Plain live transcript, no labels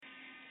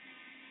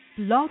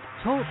Blog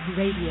Talk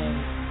Radio.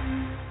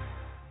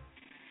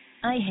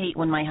 I hate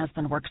when my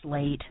husband works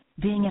late,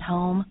 being at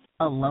home,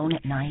 alone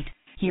at night,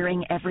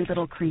 hearing every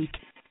little creak.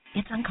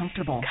 It's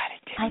uncomfortable.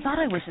 I thought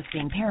I was just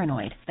being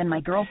paranoid. Then my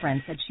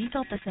girlfriend said she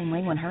felt the same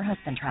way when her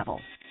husband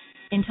travels.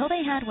 Until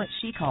they had what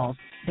she calls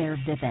their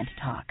Vivint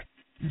talk.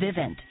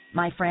 Vivint,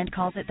 my friend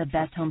calls it the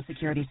best home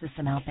security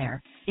system out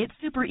there. It's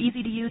super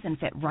easy to use and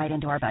fit right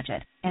into our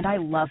budget. And I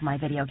love my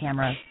video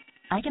cameras.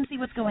 I can see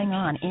what's going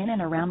on in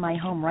and around my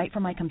home right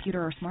from my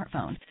computer or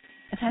smartphone.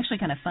 It's actually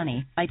kind of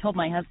funny. I told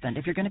my husband,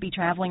 if you're going to be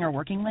traveling or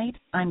working late,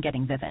 I'm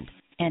getting Vivint.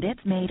 And it's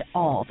made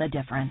all the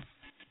difference.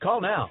 Call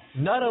now.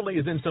 Not only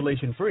is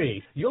installation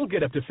free, you'll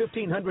get up to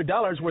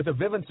 $1,500 worth of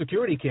Vivint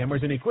security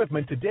cameras and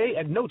equipment today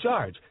at no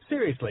charge.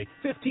 Seriously,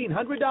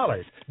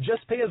 $1,500.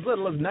 Just pay as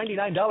little as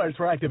 $99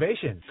 for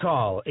activation.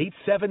 Call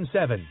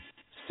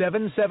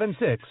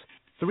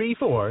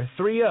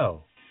 877-776-3430.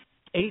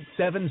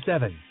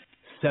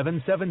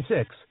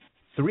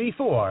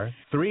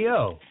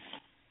 877-776-3430.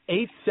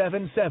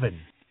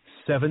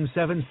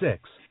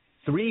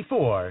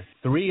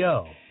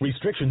 877-776-3430.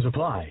 Restrictions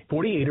apply.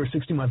 48 or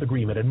 60-month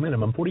agreement at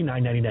minimum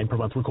 $49.99 per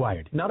month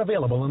required. Not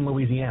available in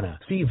Louisiana.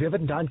 See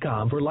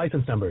Vivint.com for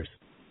license numbers.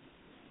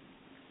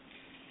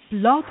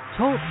 Blog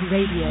Talk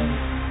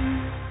Radio.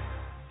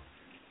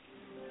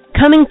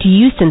 Coming to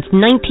you since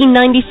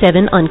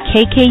 1997 on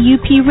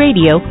KKUP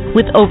Radio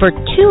with over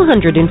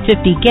 250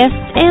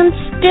 guests and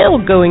still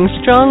going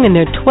strong in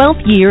their 12th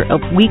year of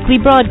weekly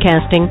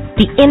broadcasting,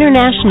 the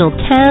International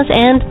Taz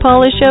and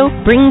Paula Show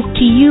brings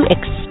to you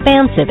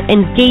expansive,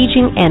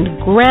 engaging,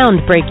 and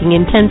groundbreaking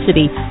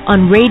intensity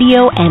on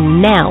radio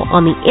and now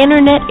on the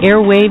Internet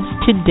airwaves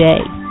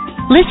today.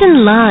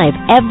 Listen live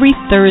every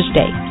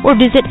Thursday or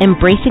visit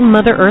Embracing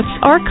Mother Earth's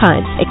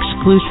archives,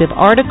 exclusive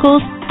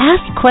articles,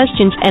 ask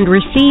questions, and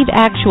receive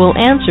actual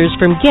answers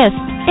from guests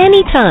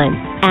anytime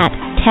at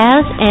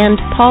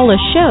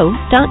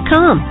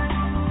TazandPaulaShow.com.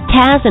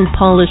 Taz and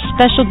Paula's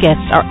special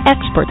guests are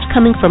experts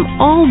coming from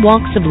all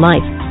walks of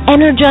life,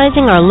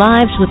 energizing our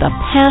lives with a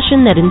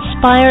passion that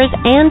inspires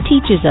and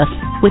teaches us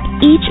with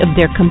each of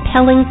their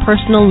compelling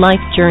personal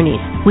life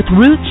journeys, with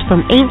roots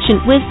from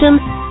ancient wisdom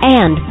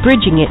and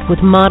bridging it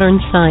with modern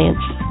science.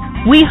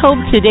 We hope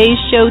today's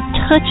show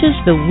touches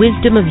the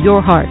wisdom of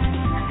your heart.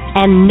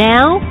 And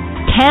now,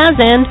 Taz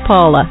and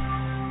Paula.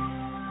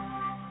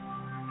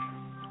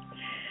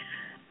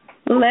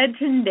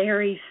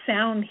 Legendary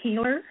sound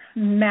healer,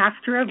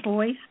 master of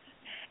voice,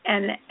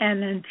 and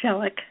an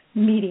angelic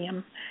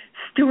medium.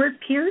 Stewart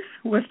Pearce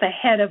was the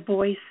head of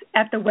voice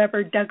at the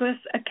Webber Douglas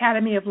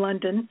Academy of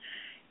London,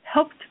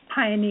 helped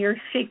pioneer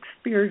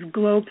Shakespeare's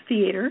Globe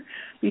Theatre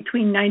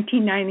between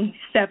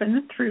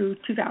 1997 through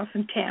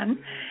 2010,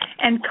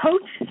 and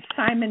coached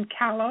Simon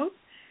Callow,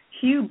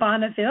 Hugh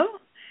Bonneville,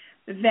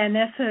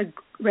 Vanessa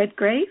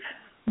Redgrave,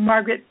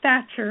 Margaret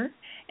Thatcher,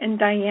 and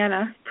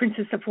Diana,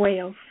 Princess of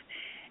Wales.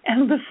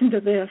 And listen to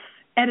this.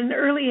 At an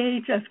early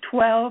age of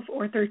 12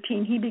 or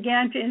 13, he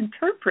began to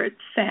interpret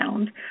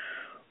sound,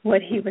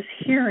 what he was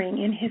hearing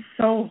in his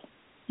soul.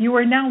 You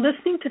are now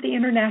listening to the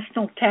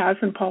International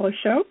Taz and Paula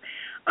Show.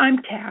 I'm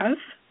Taz.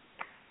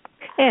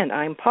 And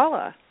I'm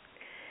Paula.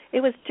 It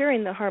was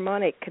during the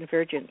harmonic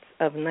convergence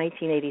of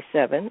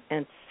 1987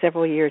 and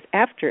several years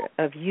after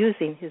of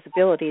using his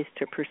abilities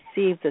to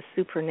perceive the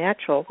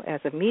supernatural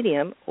as a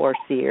medium or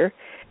seer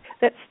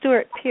that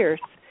Stewart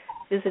Pearce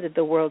visited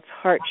the world's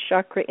Heart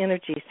Chakra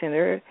Energy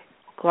Center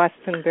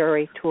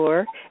Glastonbury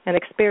tour and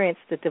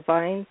experienced the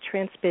divine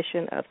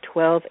transmission of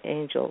 12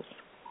 angels.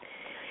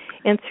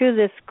 And through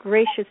this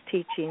gracious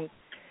teaching,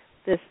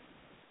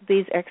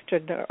 these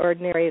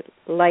extraordinary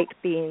light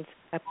beings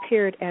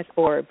appeared as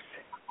orbs,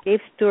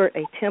 gave Stewart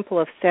a temple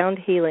of sound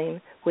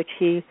healing, which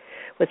he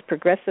was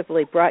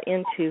progressively brought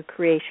into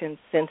creation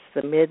since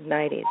the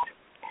mid-90s.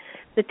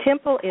 The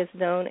temple is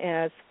known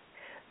as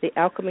the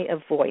Alchemy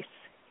of Voice.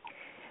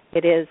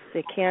 It is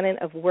the canon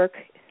of work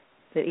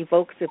that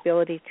evokes the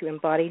ability to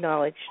embody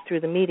knowledge through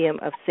the medium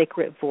of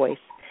sacred voice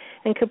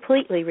and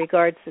completely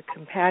regards the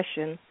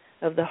compassion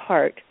of the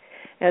heart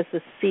as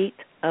the seat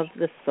of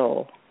the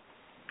soul.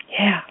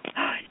 Yeah.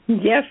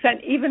 Yes,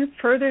 and even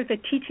further, the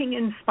teaching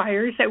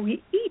inspires that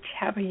we each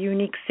have a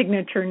unique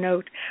signature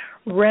note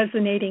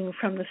resonating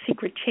from the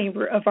secret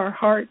chamber of our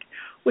heart,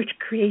 which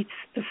creates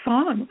the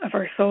song of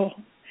our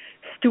soul.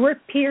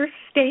 Stewart Pearce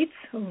states,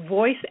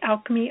 voice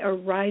alchemy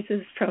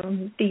arises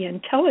from the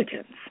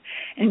intelligence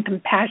and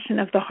compassion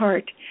of the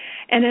heart.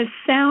 And as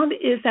sound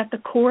is at the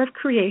core of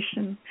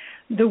creation,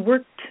 the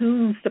work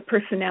tunes the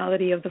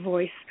personality of the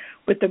voice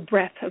with the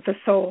breath of the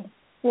soul.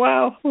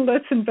 Wow,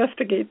 let's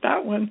investigate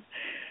that one.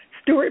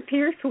 Stewart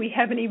Pearce, we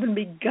haven't even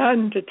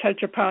begun to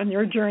touch upon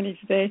your journey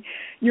today.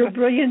 Your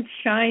brilliance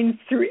shines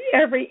through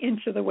every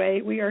inch of the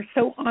way. We are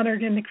so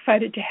honored and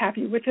excited to have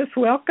you with us.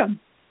 Welcome.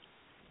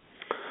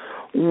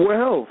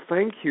 Well,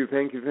 thank you.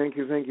 It's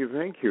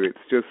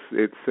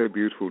so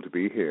beautiful to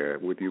be here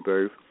with you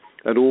both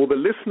and all the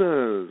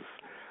listeners.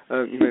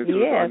 Yes.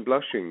 I'm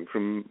blushing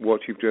from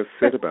what you've just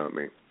said about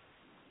me.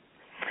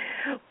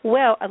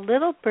 Well, a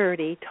little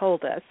birdie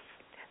told us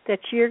that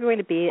you're going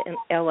to be in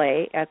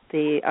LA at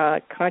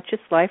the Conscious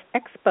Life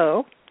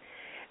Expo,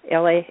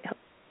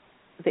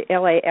 the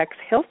LAX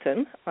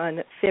Hilton,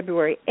 on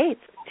February 8th,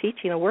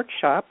 teaching a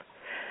workshop,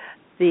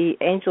 The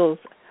Angels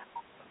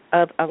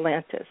of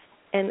Atlantis.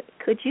 And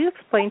could you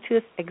explain to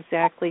us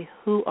exactly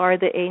who are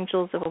the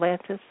Angels of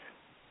Atlantis?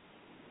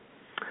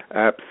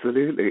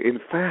 Absolutely. In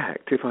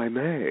fact, if I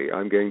may,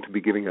 I'm going to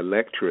be giving a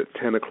lecture at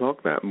 10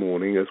 o'clock that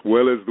morning as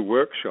well as the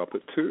workshop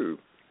at 2.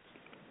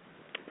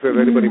 So if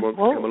anybody wants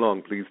to come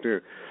along, please do.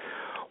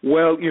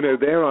 Well,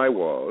 there I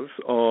was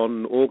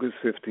on August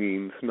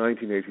 15th,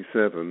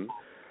 1987,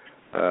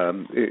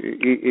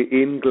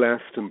 in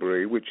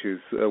Glastonbury, which is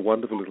a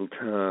wonderful little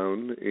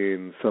town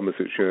in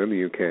Somersetshire in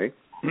the UK.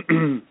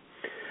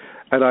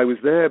 And I was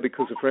there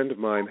because a friend of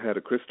mine had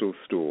a crystal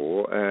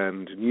store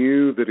and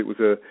knew that it was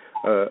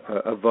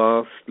a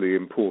vastly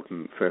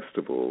important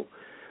festival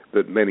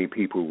that many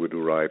people would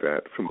arrive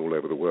at from all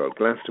over the world.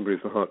 Glastonbury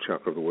is the heart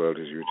chakra of the world,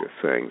 as you were just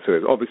saying. So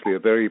it's obviously a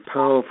very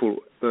powerful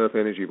earth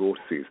energy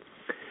vortices.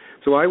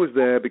 So I was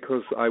there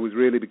because I was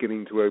really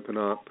beginning to open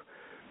up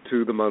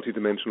to the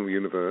multidimensional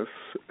universe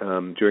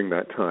during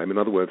that time. In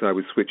other words, I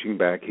was switching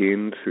back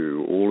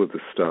into all of the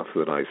stuff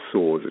that I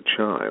saw as a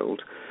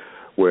child,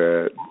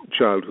 where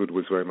childhood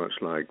was very much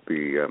like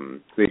the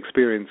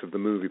experience of the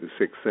movie The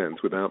Sixth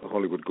Sense without the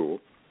Hollywood gore.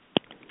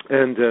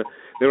 And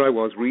there I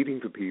was reading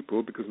for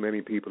people because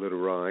many people had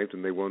arrived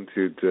and they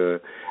wanted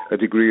a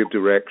degree of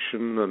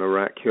direction, an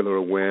oracular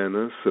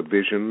awareness, a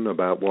vision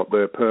about what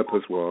their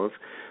purpose was,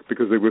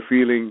 because they were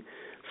feeling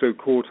so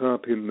caught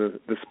up in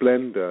the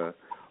splendor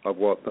of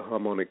what the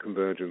harmonic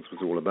convergence was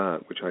all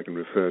about, which I can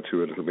refer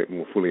to a little bit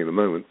more fully in a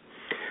moment.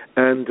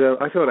 And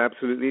I felt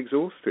absolutely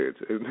exhausted.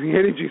 The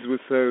energies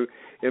were so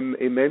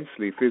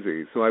immensely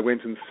fizzy. So I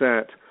went and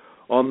sat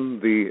on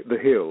the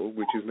hill,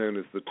 which is known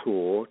as the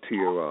Tor,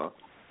 T-O-R.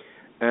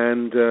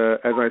 And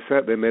as I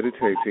sat there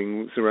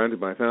meditating, surrounded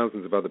by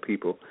thousands of other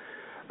people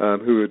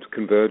who had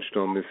converged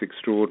on this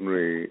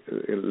extraordinary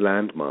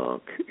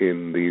landmark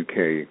in the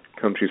UK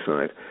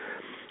countryside,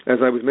 as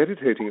I was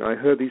meditating, I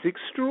heard these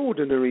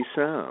extraordinary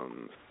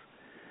sounds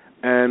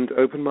and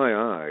opened my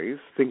eyes,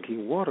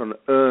 thinking, what on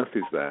earth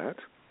is that?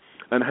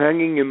 And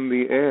hanging in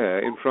the air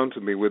in front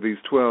of me were these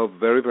 12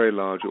 very, very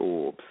large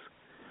orbs.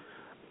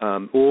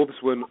 Orbs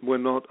were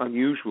not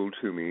unusual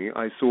to me.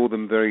 I saw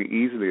them very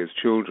easily as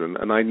children,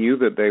 and I knew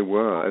that they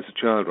were, as a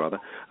child rather,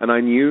 and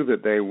I knew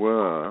that they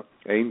were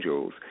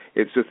angels.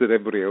 It's just that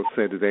everybody else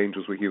said that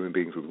angels were human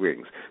beings with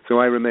wings. So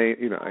I remained,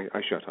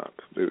 I shut up.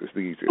 It was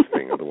the easiest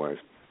thing otherwise.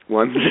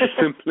 One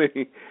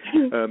simply,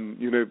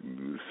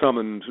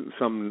 summoned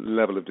some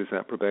level of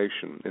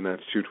disapprobation in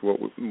attitude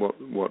to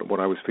what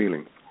I was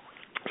feeling.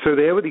 So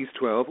there were these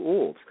 12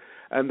 orbs,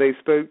 and they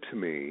spoke to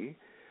me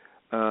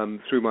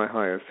through my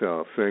higher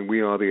self, saying,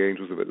 we are the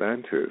Angels of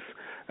Atlantis,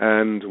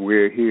 and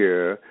we're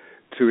here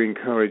to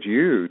encourage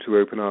you to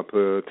open up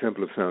a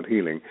temple of sound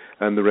healing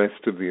and the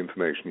rest of the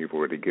information you've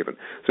already given.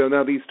 So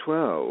now these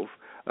 12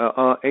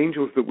 are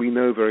angels that we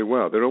know very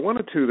well. There are one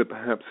or two that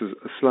perhaps are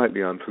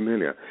slightly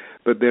unfamiliar,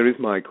 but there is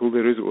Michael,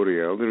 there is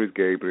Uriel, there is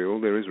Gabriel,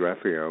 there is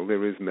Raphael,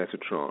 there is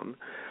Metatron.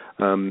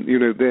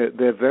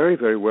 They're very,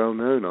 very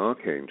well-known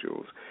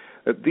archangels.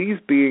 These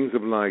beings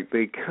of light,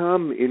 they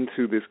come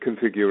into this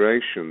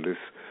configuration, this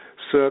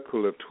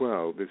circle of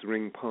 12, this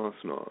ring pass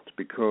knot,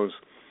 because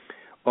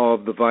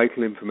of the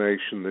vital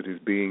information that is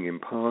being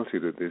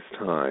imparted at this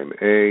time,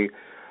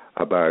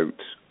 about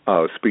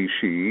our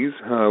species,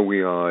 how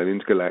we are an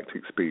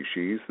intergalactic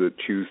species that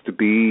choose to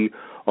be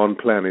on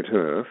planet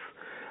Earth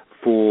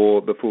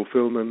for the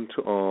fulfillment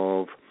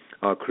of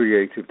our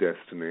creative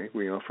destiny.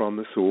 We are from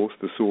the Source.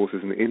 The Source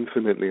is an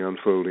infinitely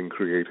unfolding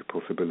creative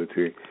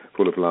possibility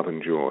full of love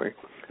and joy,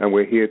 and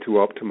we're here to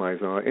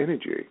optimize our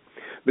energy.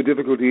 The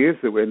difficulty is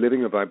that we're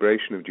living a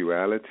vibration of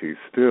duality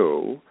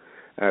still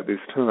at this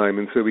time,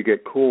 and so we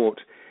get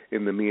caught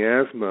in the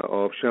miasma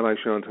of shall I,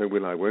 shan't I,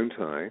 will I, won't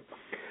I,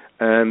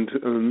 and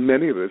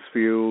many of us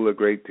feel a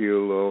great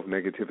deal of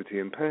negativity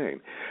and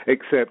pain,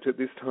 except at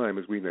this time,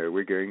 as we know,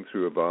 we're going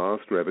through a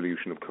vast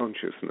revolution of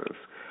consciousness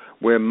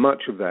where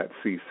much of that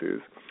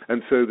ceases.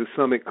 And so the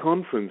summit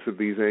conference of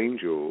these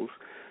angels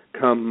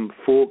comes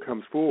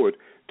forward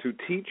to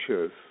teach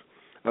us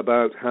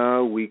about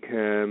how we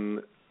can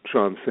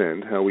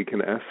transcend, how we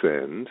can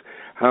ascend,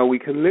 how we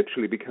can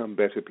literally become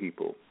better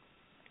people.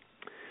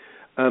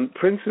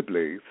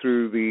 Principally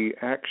through the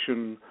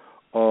action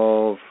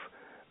of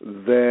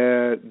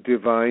their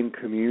divine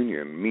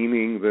communion,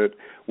 meaning that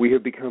we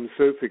have become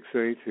so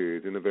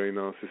fixated in a very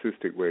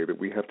narcissistic way that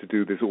we have to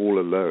do this all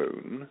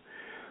alone,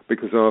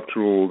 because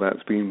after all,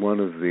 that's been one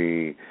of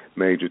the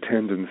major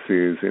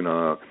tendencies in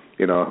our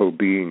whole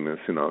beingness,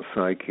 in our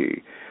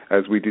psyche,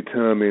 as we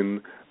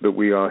determine that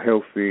we are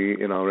healthy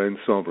in our own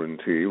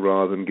sovereignty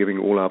rather than giving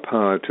all our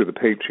power to the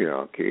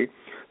patriarchy.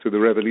 So the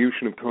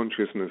revolution of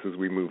consciousness as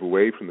we move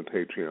away from the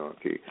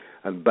patriarchy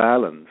and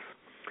balance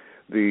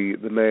the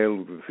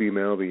male, the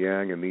female, the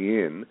yang and the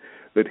yin,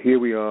 that here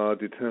we are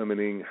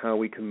determining how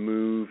we can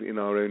move in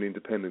our own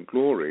independent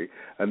glory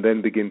and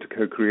then begin to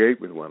co-create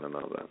with one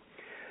another.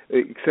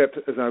 except,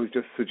 as I was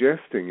just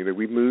suggesting,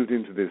 we've moved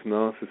into this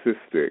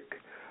narcissistic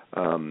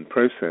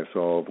process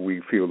of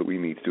we feel that we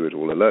need to do it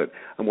all alone.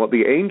 And what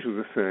the angels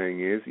are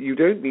saying is, you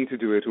don't need to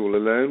do it all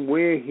alone.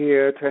 We're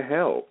here to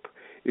help.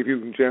 If you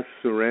can just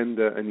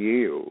surrender and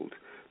yield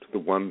to the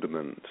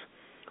wonderment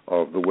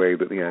of the way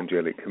that the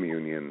angelic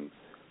communion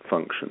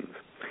functions.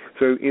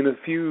 So in a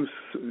few,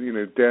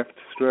 deft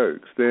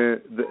strokes,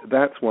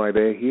 that's why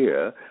they're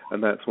here,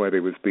 and that's why they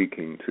were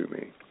speaking to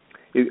me.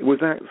 Was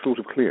that sort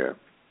of clear?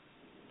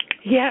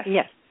 Yes.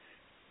 Yes.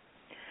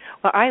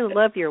 Well, I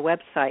love your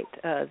website,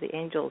 the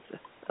Angels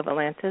of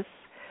Atlantis,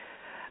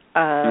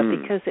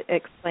 because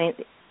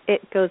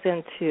it goes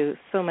into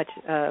so much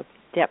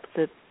depth.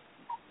 It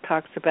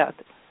talks about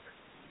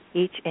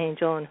each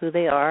angel and who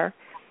they are,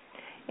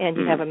 and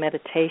you have a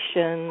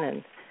meditation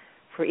and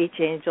for each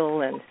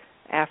angel and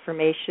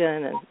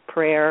affirmation and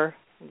prayer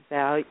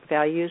and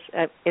values.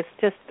 It's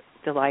just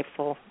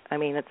delightful. I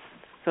mean, it's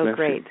so Bless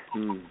great.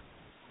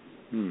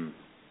 You.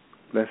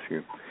 Bless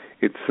you.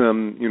 It's,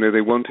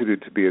 they wanted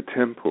it to be a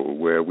temple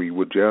where we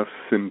would just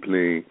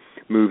simply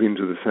move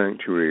into the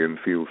sanctuary and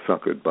feel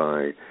succored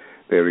by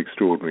their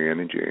extraordinary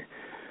energy.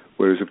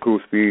 Whereas, of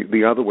course,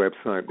 the other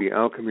website, the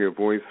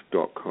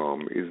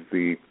alchemyofvoice.com,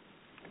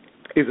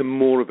 is a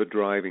more of a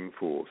driving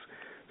force.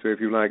 So if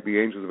you like, the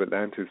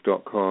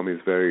angelsofAtlantis.com is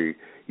very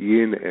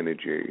yin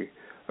energy,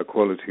 a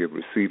quality of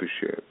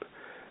receivership.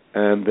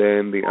 And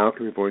then the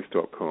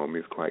alchemyofvoice.com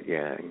is quite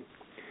yang,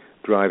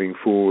 driving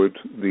forward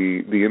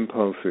the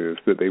impulses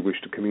that they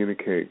wish to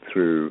communicate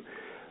through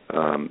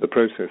the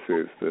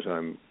processes that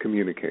I'm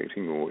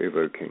communicating or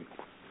evoking.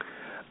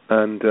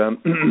 And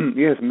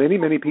yes, many,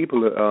 many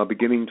people are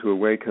beginning to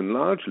awaken,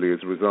 largely as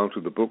a result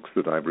of the books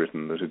that I've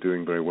written that are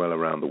doing very well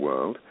around the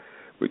world,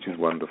 which is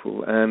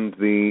wonderful, and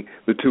the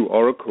two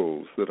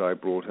oracles that I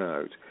brought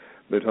out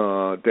that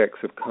are decks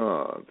of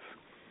cards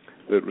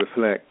that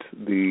reflect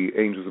the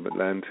angels of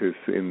Atlantis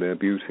in their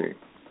beauty,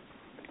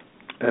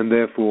 and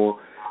therefore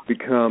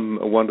become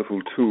a wonderful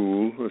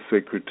tool, a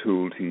sacred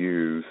tool to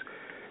use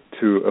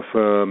to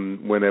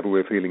affirm whenever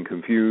we're feeling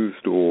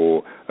confused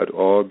or at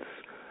odds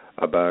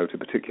about a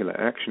particular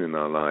action in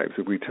our lives.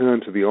 If we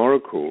turn to the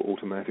oracle,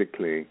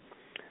 automatically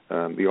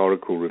the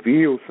oracle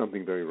reveals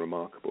something very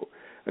remarkable.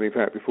 And in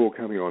fact, before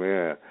coming on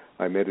air,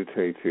 I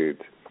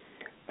meditated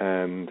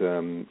and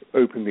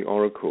opened the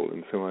oracle,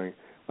 and so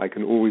I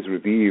can always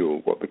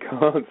reveal what the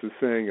cards are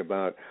saying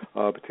about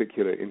our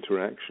particular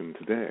interaction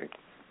today.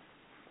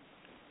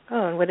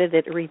 Oh, and what did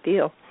it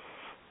reveal?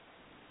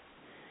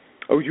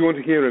 Oh, do you want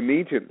to hear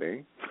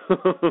immediately?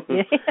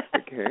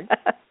 Okay.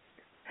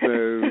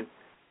 So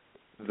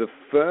the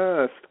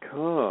first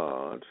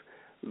card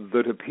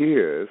that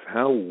appears,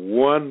 how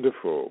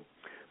wonderful.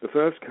 The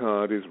first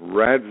card is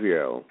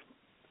Raziel.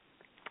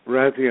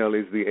 Raziel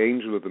is the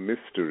angel of the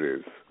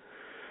mysteries,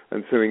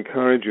 and so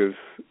encourages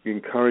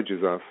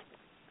us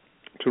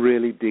to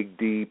really dig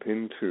deep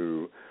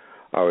into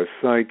our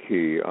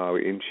psyche, our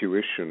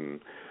intuition,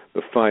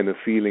 the finer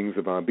feelings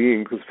of our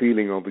being, because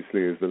feeling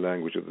obviously is the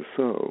language of the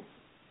soul.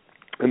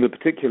 And the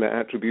particular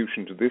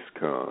attribution to this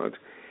card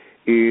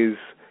is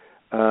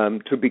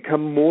to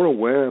become more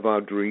aware of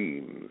our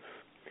dreams,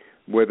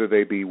 whether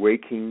they be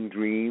waking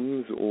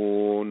dreams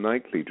or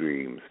nightly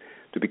dreams,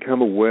 to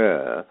become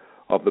aware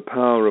of the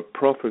power of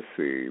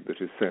prophecy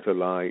that is set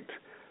alight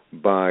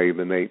by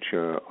the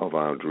nature of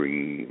our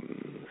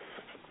dreams.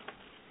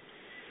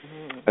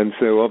 And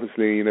so,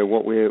 obviously,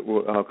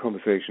 our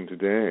conversation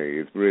today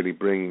is really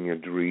bringing a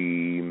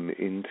dream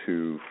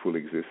into full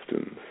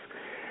existence,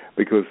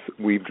 because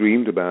we've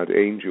dreamed about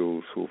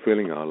angels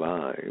fulfilling our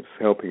lives,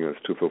 helping us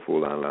to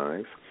fulfill our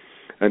lives,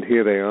 and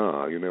here they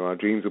are. Our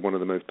dreams are one of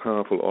the most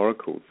powerful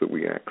oracles that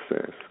we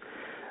access,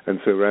 and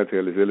so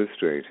Raziel is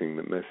illustrating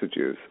that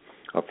messages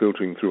are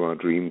filtering through our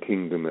dream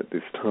kingdom at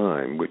this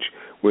time, which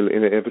will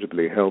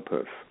inevitably help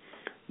us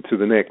to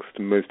the next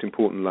most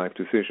important life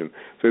decision.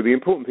 So the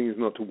important thing is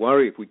not to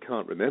worry if we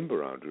can't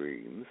remember our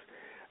dreams,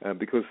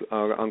 because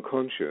our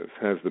unconscious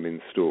has them in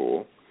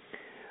store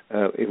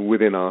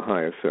within our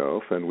higher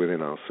self and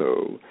within our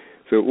soul.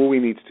 So all we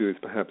need to do is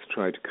perhaps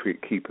try to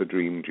keep a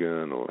dream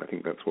journal. I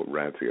think that's what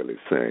Raziel is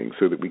saying,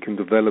 so that we can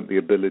develop the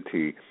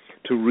ability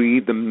to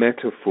read the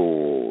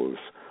metaphors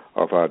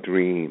of our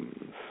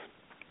dreams.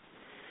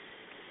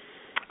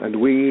 And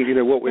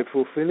what we're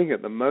fulfilling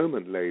at the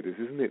moment, ladies,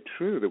 isn't it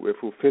true that we're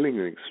fulfilling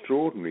an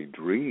extraordinary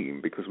dream,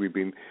 because we've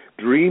been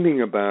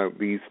dreaming about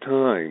these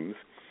times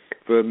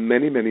for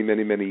many, many,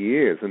 many, many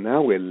years, and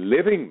now we're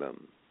living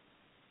them.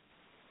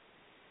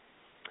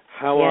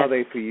 How are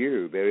they for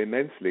you? They're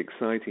immensely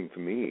exciting for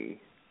me.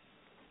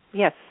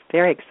 Yes,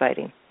 very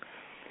exciting.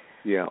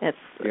 Yeah.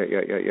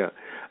 Yeah.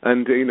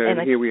 And,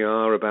 here we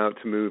are about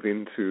to move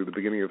into the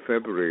beginning of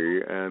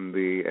February and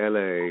the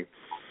LA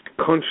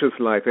Conscious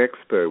Life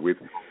Expo, with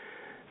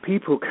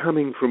people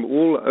coming from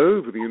all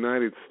over the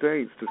United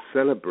States to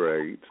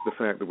celebrate the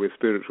fact that we're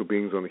spiritual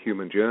beings on a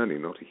human journey,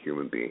 not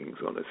human beings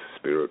on a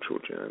spiritual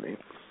journey,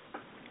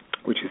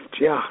 which is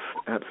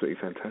just absolutely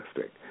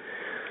fantastic.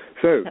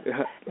 So,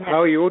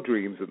 how are your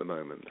dreams at the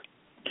moment?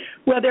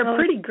 Well, they're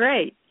pretty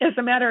great. As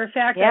a matter of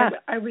fact,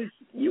 I was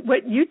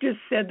what you just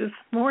said this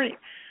morning.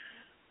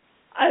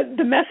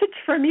 The message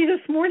from me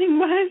this morning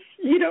was,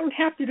 you don't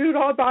have to do it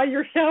all by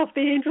yourself.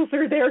 The angels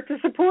are there to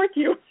support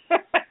you.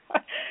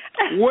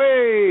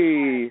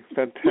 Way!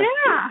 Fantastic.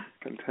 Yeah.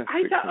 Fantastic.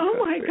 I thought, oh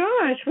my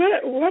gosh,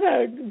 what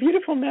a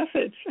beautiful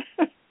message.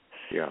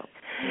 Yeah.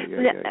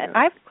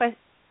 I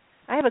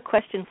have a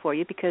question for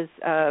you because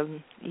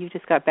you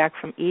just got back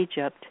from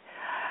Egypt.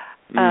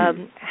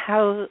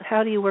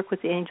 How do you work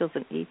with the angels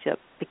in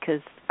Egypt?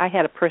 Because I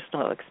had a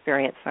personal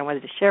experience I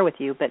wanted to share with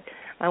you, but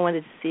I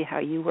wanted to see how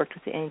you worked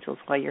with the angels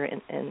while you're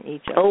in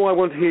Egypt. Oh, I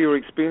want to hear your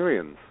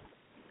experience.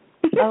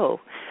 Oh,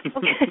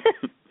 okay.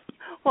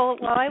 Well,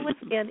 while I was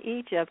in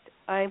Egypt,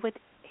 I would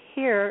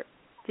hear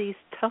these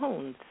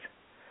tones.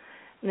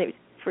 And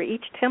for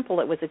each temple,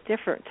 it was a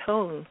different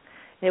tone.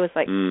 And it was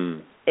like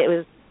it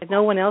was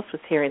no one else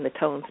was hearing the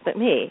tones but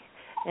me.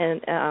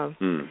 And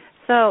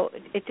so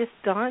it just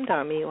dawned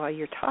on me while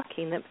you're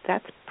talking that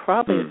that's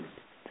probably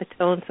the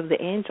tones of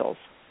the angels.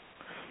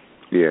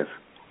 Yes.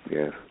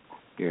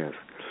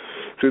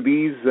 So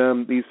these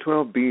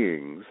 12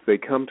 beings, they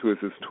come to us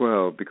as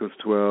 12 because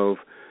 12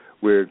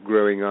 we're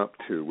growing up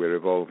to, we're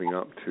evolving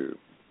up to.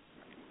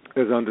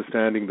 There's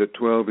understanding that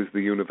 12 is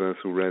the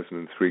universal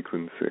resonance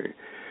frequency.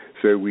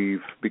 So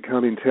we've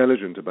become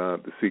intelligent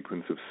about the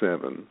sequence of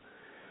 7,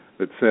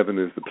 that 7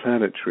 is the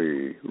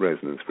planetary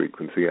resonance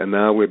frequency, and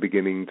now we're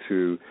beginning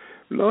to,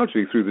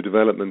 largely through the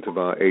development of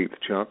our 8th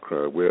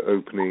chakra, we're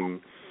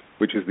opening,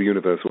 which is the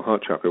universal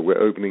heart chakra,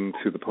 we're opening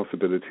to the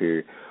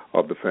possibility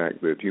of the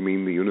fact that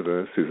the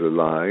universe is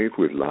alive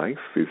with life,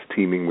 is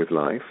teeming with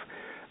life,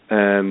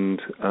 and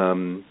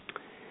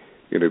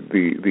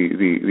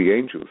the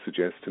angels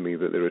suggest to me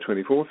that there are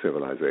 24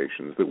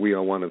 civilizations, that we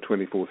are one of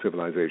 24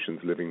 civilizations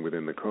living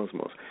within the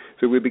cosmos.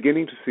 So we're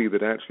beginning to see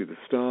that actually the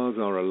stars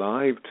are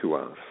alive to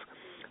us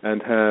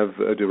and have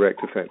a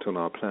direct effect on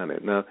our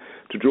planet. Now,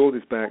 to draw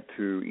this back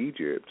to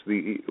Egypt,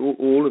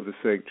 all of the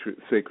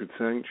sacred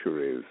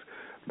sanctuaries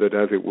that,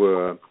 as it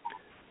were,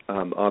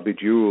 are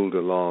bejeweled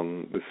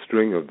along the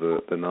string of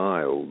the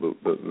Nile,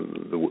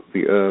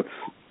 the Earth's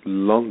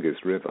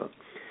longest river,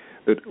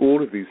 that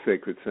all of these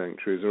sacred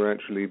sanctuaries are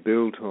actually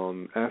built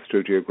on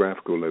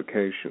astrogeographical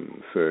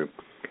locations. So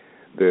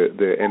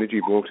they're energy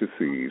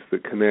vortices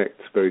that connect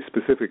very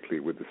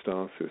specifically with the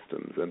star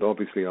systems and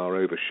obviously are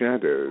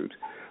overshadowed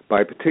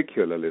by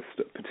particular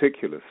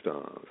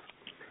stars.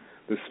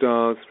 The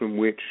stars from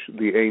which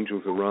the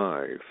angels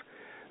arrive,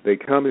 they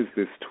come as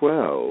this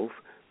 12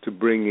 to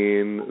bring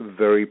in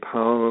very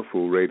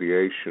powerful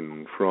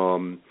radiation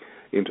from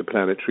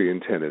interplanetary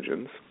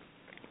intelligence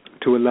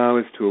to allow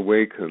us to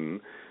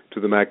awaken to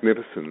the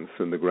magnificence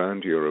and the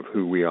grandeur of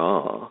who we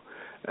are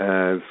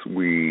as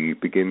we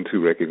begin to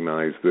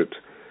recognize that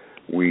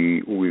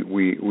we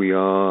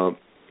are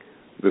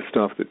the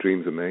stuff that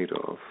dreams are made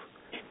of,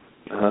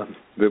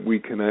 that we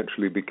can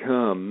actually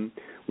become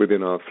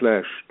within our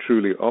flesh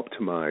truly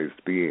optimized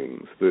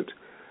beings that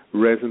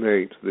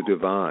resonate the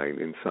divine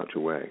in such a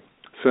way.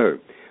 So,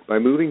 by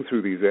moving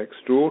through these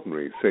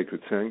extraordinary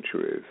sacred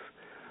sanctuaries,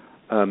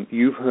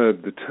 you've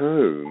heard the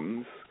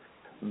tones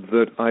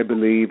that I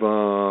believe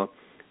are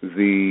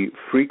the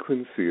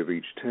frequency of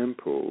each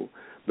temple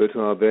that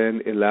are then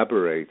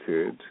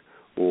elaborated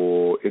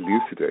or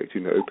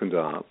elucidated, opened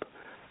up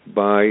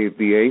by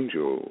the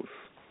angels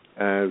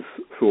as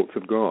thoughts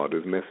of God,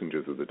 as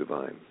messengers of the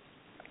divine.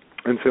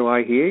 And so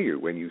I hear you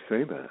when you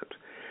say that,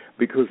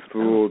 because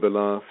for the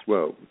last,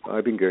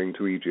 I've been going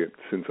to Egypt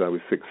since I was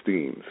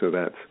 16, so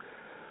that's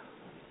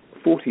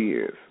 40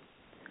 years.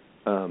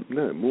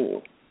 No,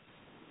 more.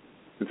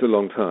 It's a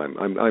long time.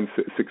 I'm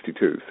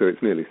 62, so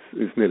it's nearly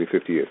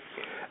 50 years.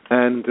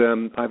 And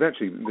I've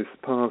actually, this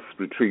past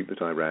retreat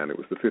that I ran, it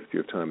was the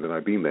 50th time that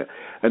I've been there.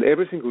 And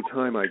every single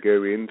time I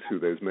go into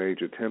those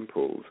major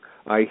temples,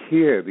 I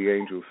hear the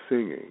angels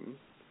singing.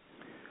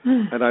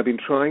 And I've been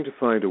trying to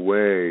find a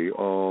way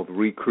of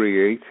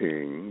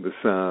recreating the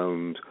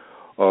sound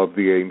of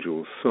the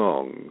angels'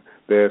 song,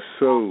 their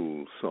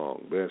soul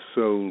song, their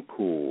soul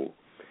call.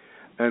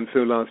 And so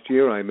last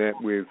year I met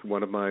with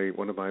one of my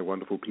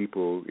wonderful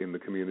people in the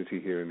community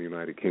here in the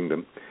United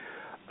Kingdom,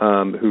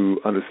 who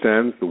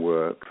understands the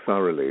work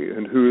thoroughly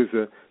and who is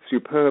a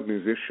superb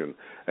musician.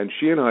 And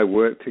she and I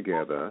worked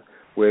together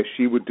where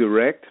she would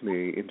direct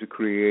me into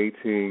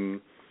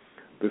creating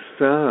the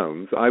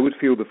sounds. I would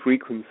feel the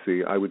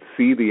frequency, I would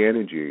see the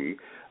energy,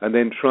 and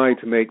then try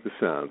to make the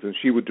sounds. And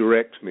she would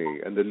direct me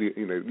and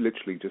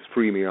literally just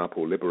free me up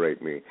or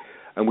liberate me.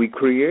 And we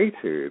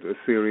created a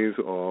series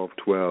of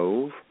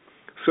 12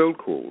 soul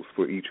calls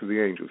for each of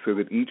the angels, so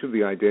that each of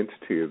the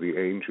identity of the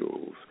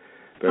angels,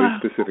 very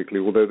specifically,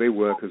 although they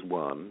work as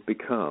one,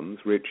 becomes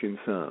rich in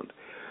sound.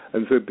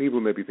 And so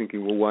people may be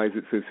thinking, well, why is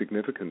it so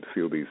significant to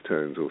feel these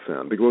tones or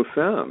sound? Because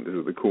sound is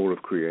at the core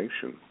of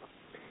creation.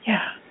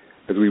 Yeah.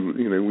 As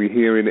we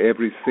hear in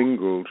every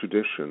single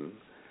tradition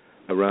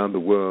around the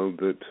world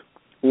that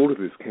all of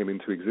this came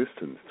into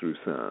existence through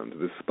sound.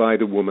 The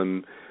Spider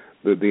Woman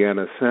that the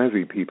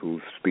Anasazi people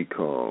speak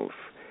of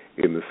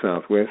in the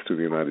southwest of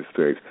the United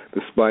States,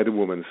 the Spider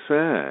Woman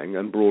sang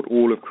and brought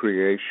all of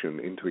creation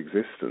into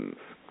existence.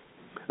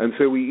 And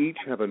so we each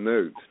have a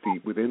note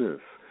deep within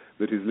us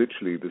that is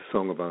literally the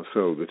song of our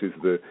soul, that is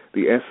the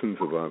essence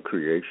of our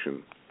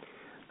creation.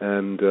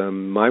 And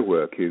my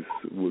work is,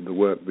 the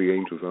work the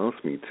angels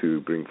asked me to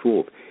bring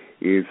forth,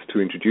 is to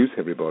introduce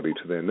everybody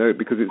to their note,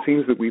 because it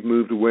seems that we've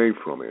moved away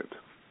from it.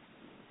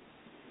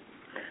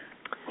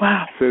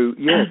 Wow. So,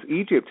 yes,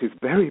 Egypt is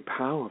very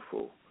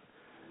powerful.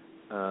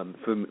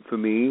 For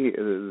me,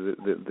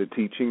 the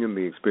teaching and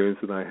the experience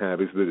that I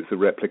have is that it's a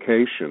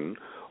replication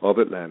of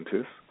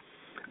Atlantis,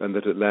 and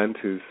that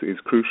Atlantis is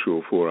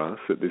crucial for us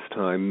at this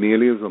time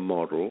merely as a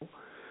model,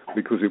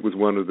 because it was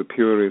one of the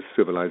purest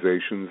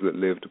civilizations that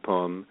lived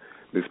upon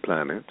this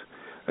planet.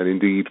 And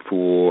indeed,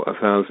 for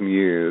 1,000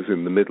 years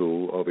in the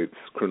middle of its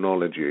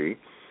chronology,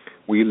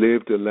 we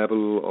lived a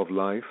level of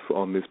life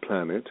on this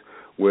planet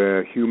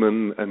where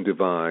human and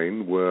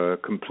divine were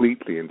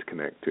completely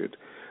interconnected,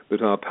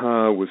 that our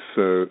power was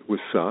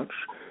such,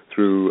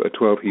 through a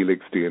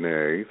 12-helix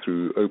DNA,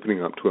 through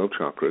opening up 12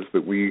 chakras,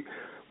 that we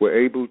were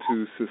able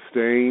to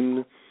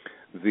sustain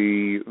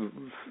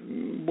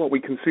what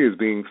we can see as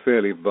being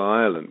fairly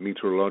violent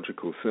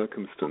meteorological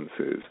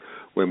circumstances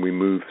when we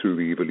move through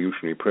the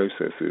evolutionary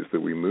processes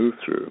that we move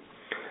through.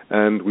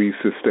 And we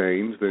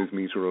sustained those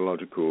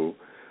meteorological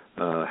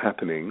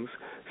happenings,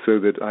 so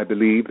that I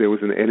believe there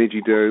was an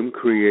energy dome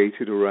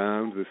created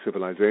around the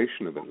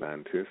civilization of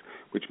Atlantis,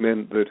 which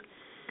meant that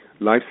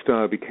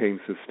lifestyle became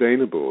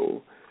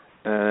sustainable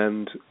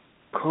and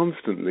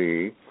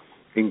constantly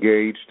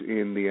engaged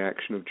in the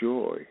action of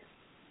joy.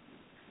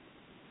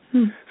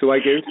 So I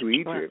go to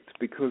Egypt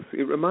because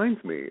it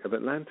reminds me of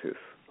Atlantis.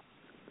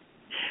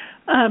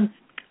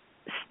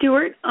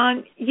 Stewart,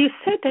 you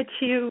said that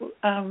you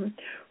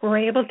were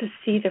able to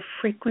see the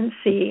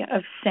frequency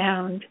of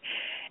sound,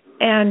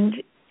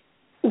 and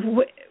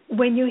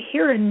when you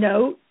hear a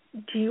note,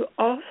 do you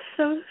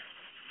also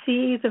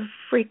see the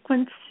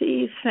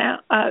frequency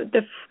sound?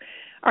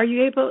 Are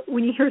you able,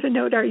 when you hear the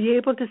note, are you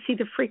able to see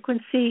the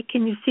frequency?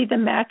 Can you see the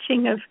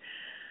matching of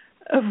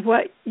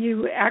what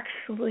you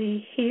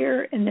actually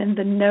hear and then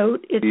the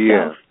note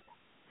itself?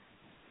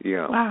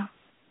 Yeah. Wow.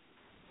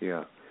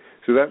 Yeah.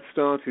 So that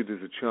started as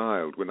a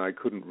child when I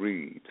couldn't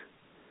read,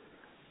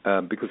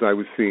 because I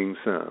was seeing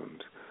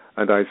sound.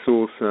 And I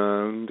saw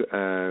sound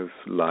as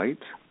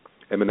light,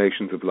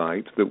 emanations of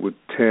light that would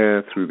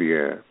tear through the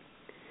air.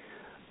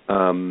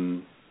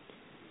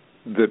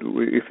 That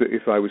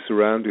if I was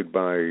surrounded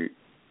by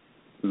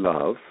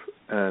love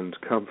and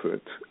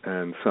comfort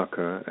and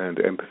succor and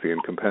empathy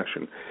and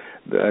compassion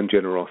and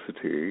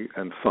generosity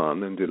and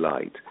fun and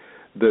delight,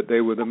 that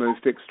they were the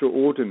most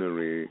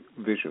extraordinary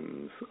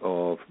visions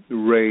of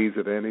rays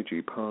of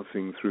energy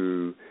passing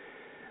through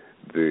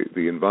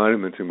the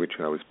environment in which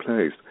I was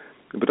placed.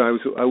 But I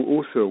was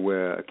also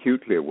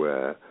acutely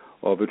aware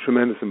of a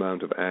tremendous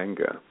amount of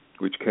anger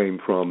which came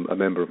from a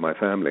member of my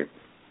family.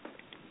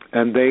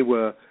 And they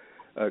were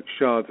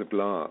shards of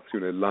glass,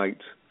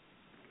 light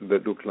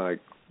that looked like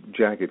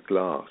jagged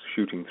glass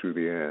shooting through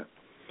the air.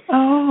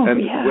 Oh,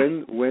 and yeah.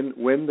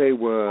 when they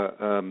were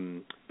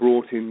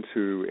brought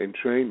into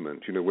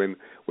entrainment,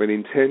 when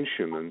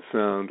intention and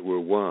sound were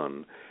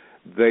one,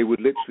 they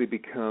would literally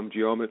become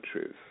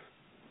geometries.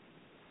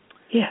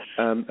 Yes.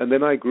 And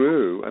then I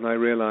grew, and I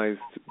realized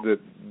that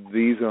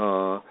these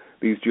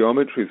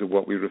geometries are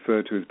what we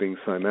refer to as being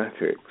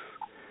cymatics,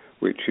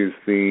 which is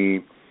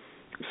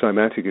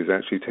cymatic is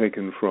actually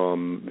taken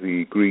from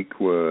the Greek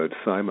word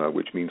cyma,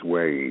 which means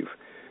wave,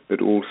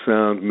 that all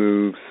sound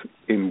moves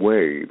in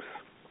waves.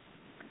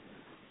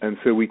 And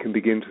so we can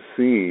begin to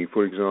see,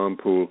 for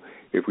example,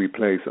 if we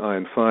place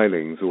iron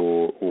filings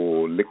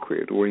or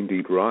liquid, or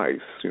indeed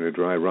rice,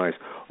 dry rice,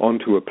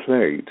 onto a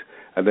plate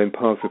and then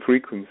pass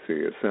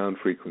a sound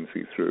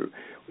frequency through,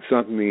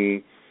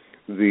 suddenly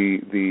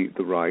the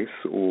rice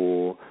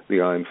or the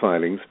iron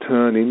filings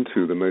turn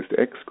into the most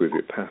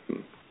exquisite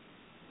pattern,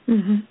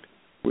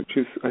 which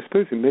is, I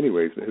suppose, in many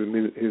ways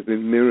has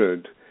been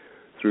mirrored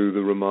through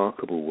the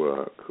remarkable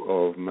work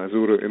of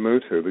Masaru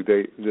Emoto,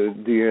 the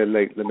dear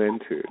late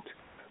lamented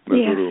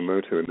Masaru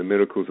Emoto in The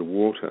Miracles of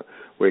Water,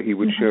 where he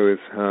would show us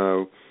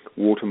how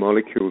water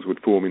molecules would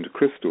form into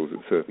crystals at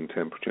certain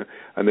temperature,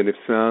 and then if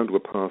sound were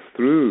passed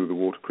through the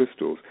water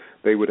crystals,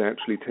 they would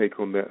actually take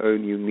on their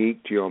own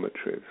unique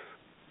geometries.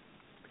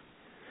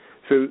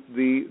 So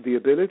the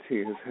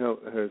ability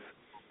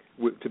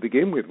to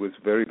begin with, was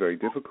very, very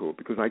difficult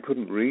because I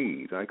couldn't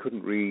read. I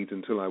couldn't read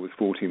until I was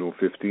 14 or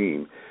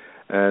 15.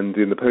 And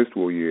in the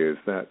post-war years,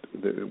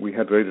 we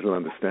had very little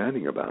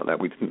understanding about that.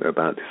 We didn't know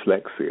about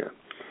dyslexia.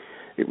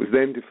 It was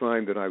then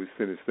defined that I was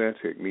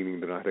synesthetic, meaning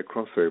that I had a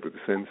crossover of the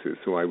senses,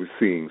 so I was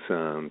seeing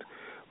sound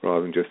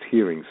rather than just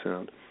hearing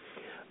sound.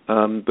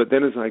 But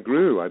then as I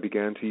grew, I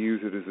began to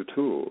use it as a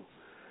tool.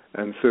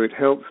 And so it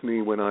helps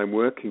me when I'm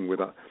working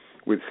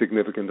with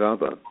significant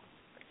other,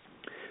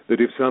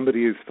 that if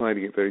somebody is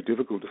finding it very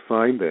difficult to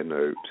find their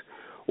note,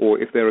 or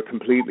if they're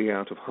completely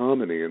out of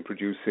harmony and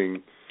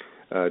producing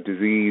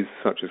disease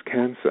such as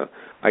cancer,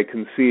 I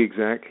can see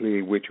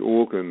exactly which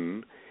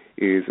organ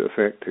is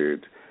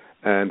affected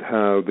and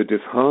how the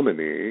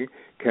disharmony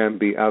can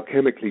be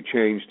alchemically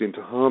changed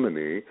into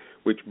harmony,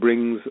 which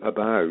brings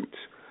about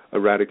a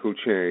radical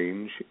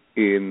change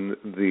in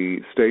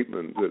the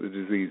statement that the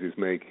disease is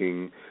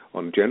making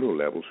on a general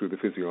level through the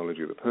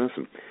physiology of the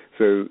person.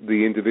 So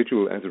the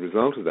individual, as a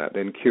result of that,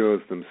 then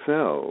cures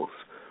themselves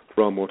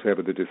from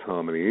whatever the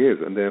disharmony is,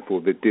 and therefore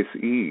the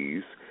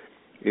dis-ease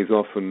is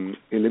often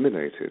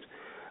eliminated.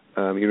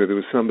 There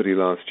was somebody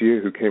last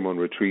year who came on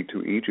retreat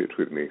to Egypt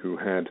with me who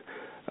had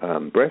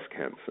breast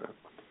cancer,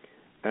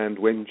 and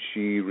when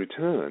she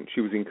returned,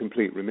 she was in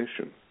complete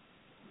remission.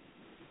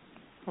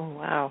 Oh,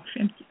 wow.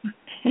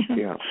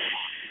 Yeah.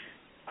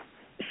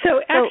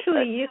 So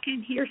actually, you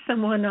can hear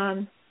someone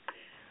on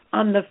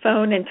the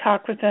phone and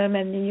talk with them,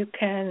 and you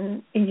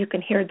can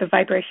hear the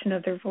vibration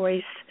of their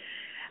voice.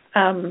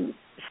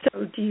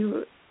 So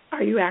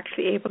are you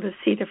actually able to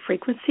see the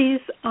frequencies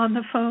on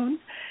the phone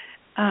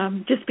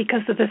just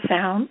because of the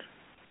sound?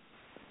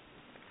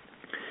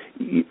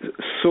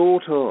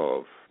 Sort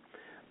of.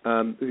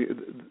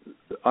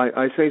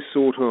 I say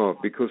sort of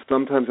because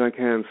sometimes I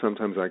can,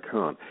 sometimes I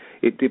can't.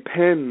 It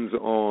depends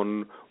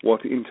on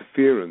what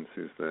interference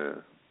is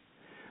there.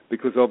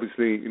 Because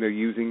obviously,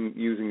 using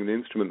an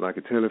instrument like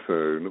a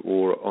telephone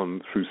or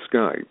through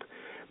Skype,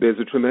 there's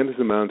a tremendous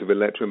amount of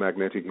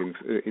electromagnetic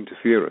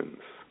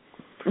interference.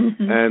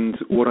 Mm-hmm. And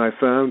what I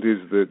found is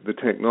that the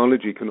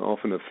technology can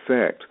often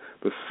affect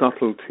the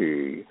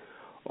subtlety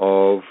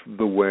of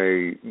the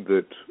way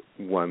that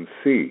one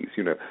sees,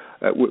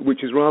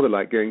 which is rather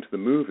like going to the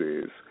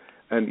movies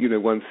and,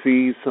 one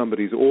sees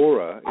somebody's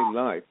aura in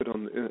light, but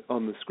on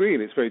the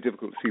screen it's very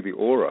difficult to see the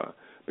aura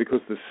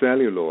because the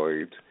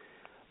celluloid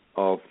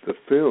of the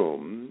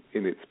film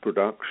in its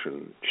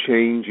production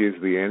changes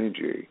the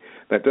energy.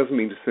 That doesn't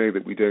mean to say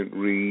that we don't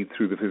read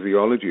through the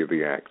physiology of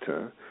the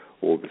actor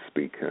or the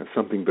speaker,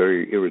 something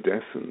very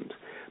iridescent,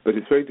 but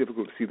it's very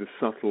difficult to see the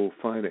subtle,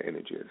 finer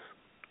energies.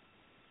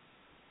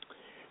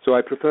 So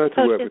I prefer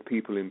to work with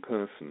people in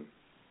person.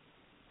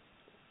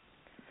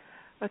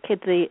 Okay,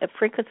 the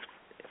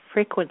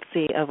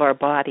frequency of our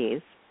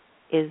bodies,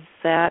 is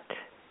that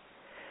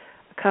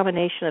a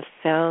combination of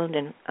sound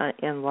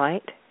and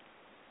light?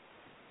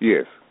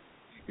 Yes,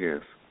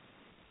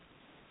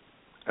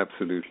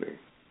 absolutely.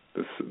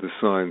 The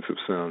science of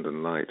sound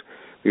and light.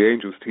 The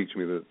angels teach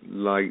me that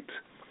light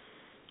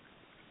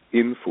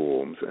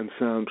informs and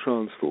sound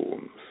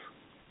transforms.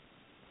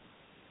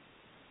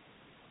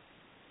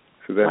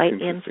 So that's light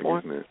interesting,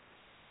 isn't it?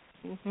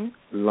 Mm-hmm.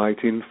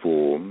 Light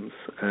informs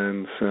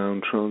and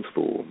sound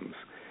transforms.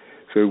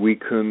 So we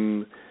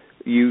can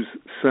use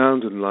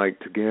sound and light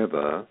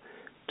together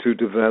to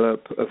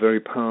develop a very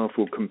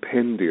powerful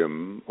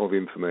compendium of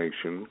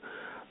information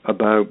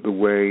about the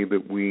way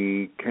that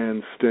we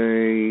can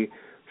stay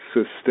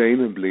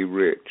sustainably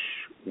rich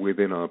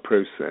within our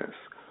process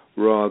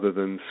rather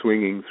than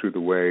swinging through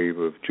the wave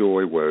of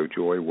joy, woe,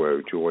 joy,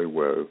 woe, joy,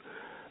 woe.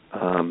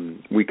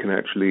 We can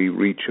actually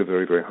reach a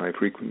very, very high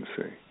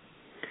frequency.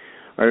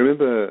 I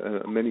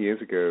remember many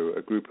years ago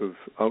a group of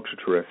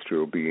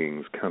ultra-terrestrial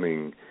beings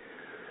coming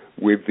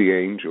with the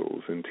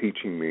angels and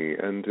teaching me.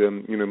 And,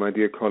 my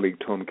dear colleague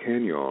Tom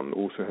Kenyon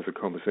also has a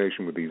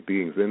conversation with these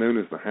beings. They're known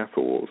as the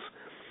Hathors.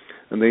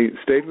 And they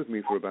stayed with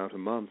me for about a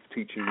month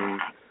teaching me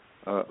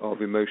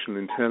of emotional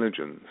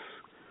intelligence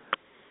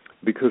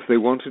because they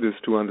wanted us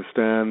to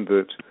understand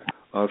that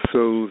our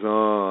souls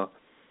are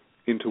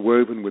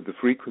interwoven with the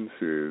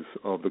frequencies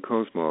of the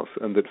cosmos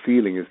and that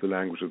feeling is the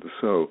language of the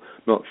soul,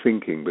 not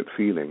thinking but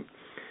feeling.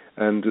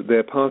 And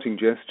their parting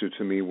gesture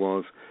to me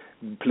was,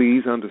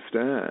 please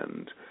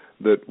understand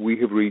that we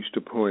have reached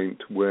a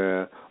point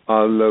where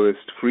our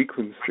lowest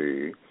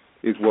frequency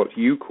is what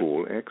you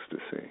call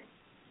ecstasy.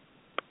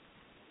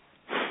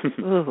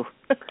 Ooh.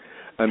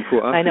 And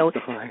for us, it's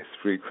the highest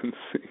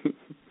frequency.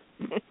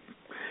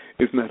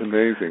 Isn't that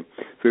amazing?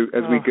 So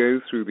as we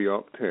go through the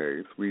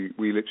octaves, we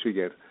literally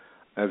get,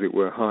 as it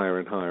were, higher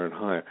and higher and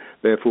higher.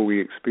 Therefore, we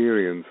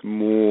experience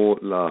more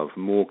love,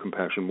 more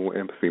compassion, more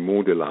empathy,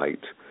 more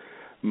delight,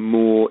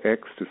 more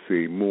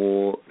ecstasy,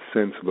 more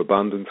sense of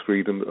abundance,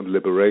 freedom, of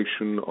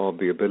liberation, of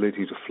the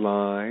ability to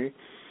fly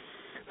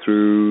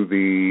through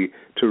the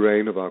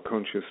terrain of our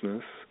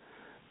consciousness,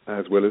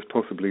 as well as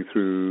possibly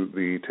through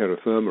the terra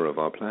firma of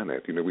our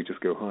planet. We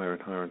just go higher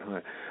and higher and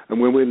higher. And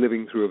when we're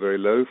living through a very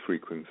low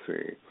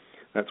frequency,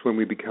 that's when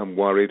we become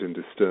worried and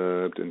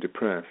disturbed and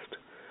depressed.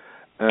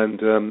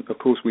 And, of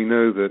course, we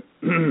know that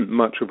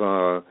much of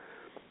our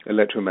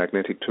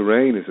electromagnetic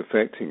terrain is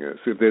affecting us.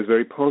 If there's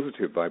very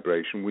positive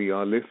vibration, we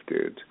are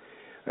lifted.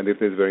 And if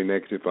there's very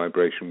negative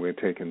vibration, we're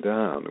taken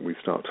down, and we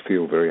start to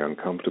feel very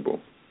uncomfortable.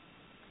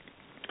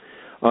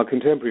 Our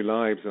contemporary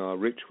lives are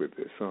rich with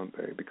this, aren't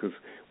they? Because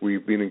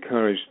we've been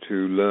encouraged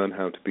to learn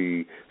how to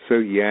be so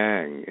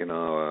yang in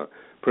our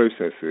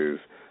processes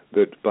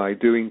that by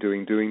doing, because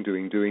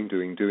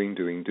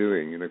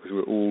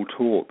we're all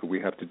taught that we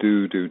have to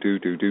do,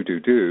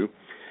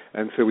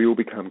 And so we all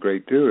become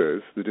great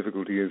doers. The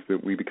difficulty is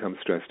that we become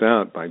stressed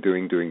out by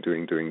doing,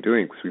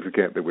 because we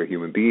forget that we're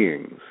human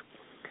beings.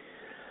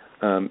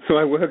 So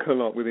I work a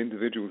lot with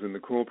individuals in the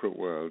corporate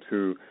world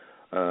who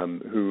are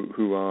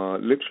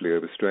literally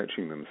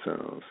overstretching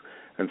themselves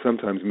and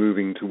sometimes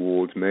moving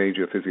towards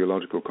major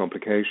physiological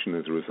complication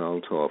as a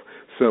result of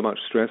so much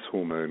stress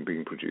hormone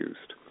being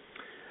produced.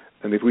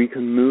 And if we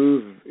can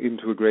move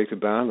into a greater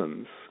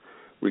balance,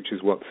 which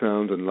is what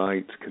sound and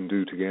light can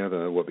do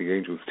together, what the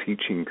angels'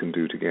 teaching can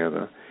do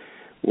together,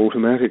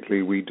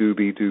 automatically we do.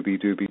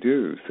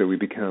 So we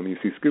become, you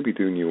see,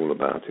 Scooby-Doo knew all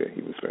about it.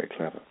 He was very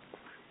clever.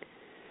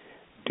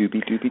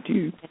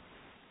 Dooby-dooby-doo.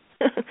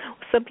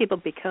 Some people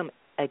become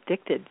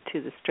addicted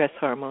to the stress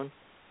hormone.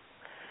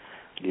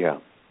 Yeah.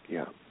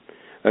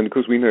 And of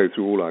course we know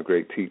through all our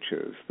great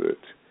teachers that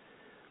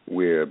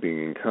we're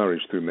being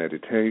encouraged through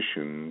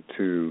meditation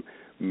to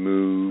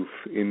move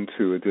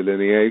into a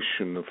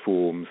delineation of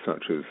forms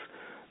such as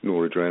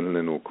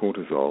noradrenaline or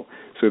cortisol,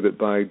 so that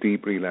by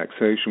deep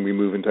relaxation we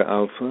move into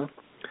alpha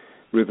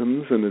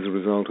rhythms, and as a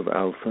result of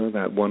alpha,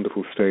 that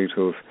wonderful state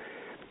of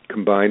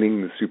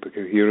combining the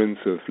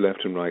supercoherence of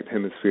left and right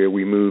hemisphere,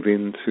 we move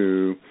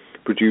into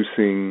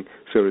producing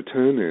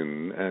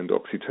serotonin and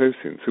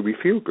oxytocin. So we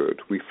feel good.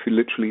 We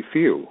literally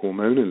feel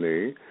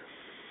hormonally.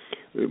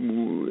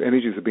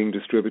 Energies are being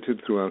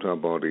distributed throughout our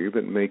body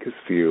that make us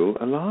feel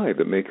alive,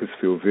 that make us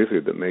feel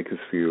vivid, that make us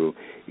feel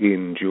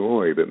in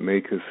joy, that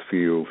make us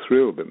feel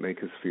thrilled, that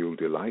make us feel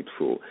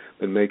delightful,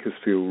 that make us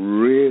feel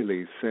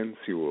really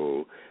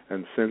sensual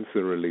and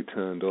sensorily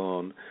turned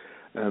on.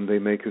 And they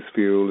make us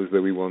feel as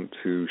though we want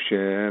to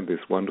share this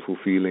wonderful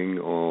feeling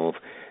of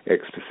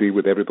ecstasy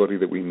with everybody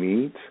that we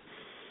meet,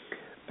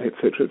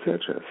 etc.,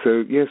 etc.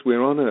 So yes,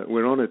 we're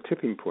on a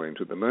tipping point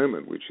at the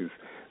moment, which is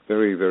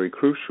very, very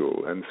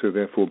crucial. And so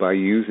therefore, by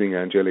using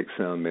angelic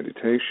sound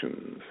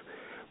meditations,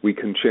 we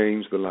can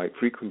change the light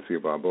frequency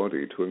of our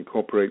body to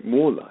incorporate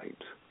more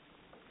light,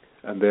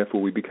 and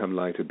therefore we become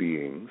lighter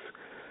beings,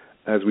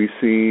 as we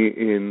see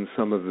in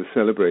some of the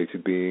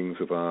celebrated beings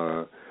of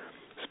our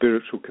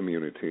spiritual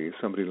community.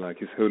 Somebody like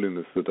His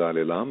Holiness the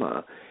Dalai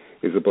Lama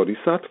is a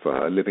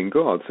bodhisattva, a living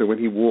God. So when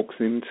he walks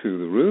into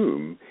the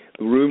room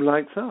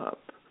lights up,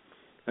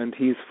 and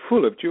he's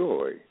full of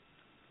joy,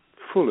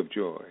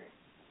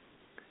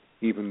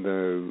 even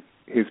though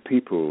his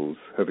peoples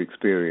have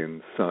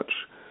experienced such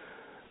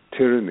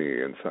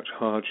tyranny and such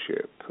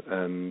hardship,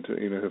 and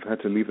have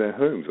had to leave their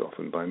homes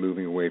often by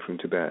moving away from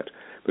Tibet.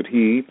 But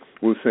he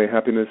will say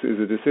happiness is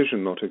a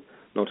decision, not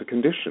a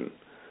condition.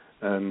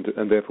 And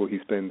therefore he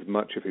spends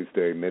much of his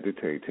day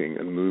meditating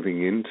and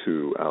moving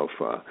into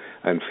alpha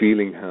and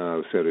feeling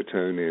how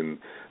serotonin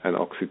and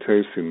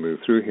oxytocin move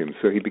through him.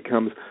 So he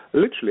becomes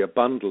literally a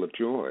bundle of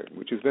joy,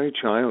 which is very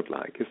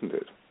childlike, isn't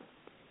it?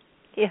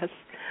 Yes,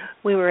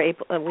 we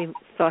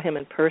saw him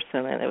in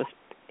person, and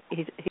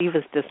he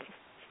was just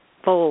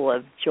full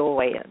of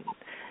joy,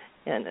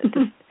 and it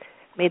just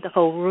made the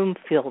whole room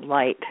feel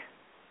light.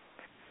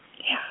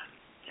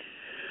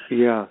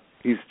 Yeah,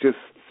 he's just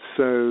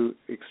so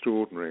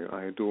extraordinary.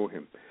 I adore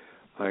him.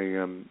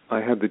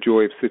 I had the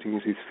joy of sitting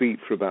at his feet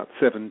for about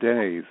 7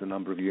 days a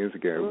number of years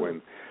ago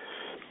when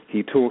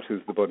he taught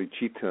us the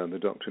bodhicitta and the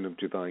doctrine of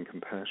divine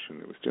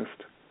compassion. It was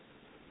just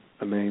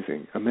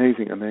amazing. I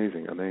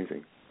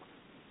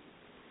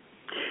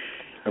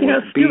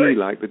want to be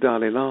like the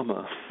Dalai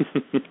Lama.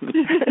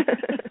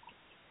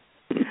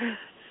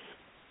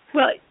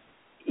 Well,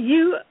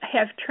 you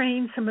have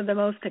trained some of the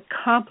most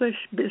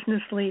accomplished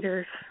business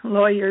leaders,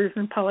 lawyers,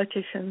 and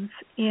politicians.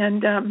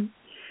 And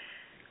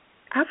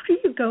after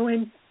you go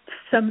in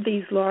some of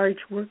these large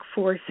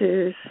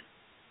workforces,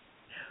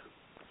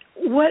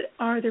 what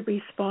are the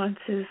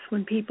responses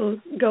when people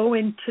go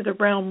into the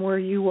realm where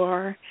you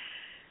are?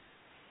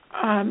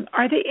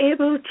 Are they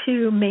able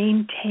to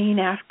maintain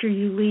after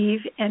you leave,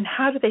 and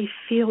how do they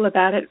feel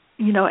about it,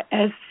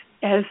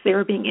 as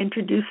they're being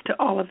introduced to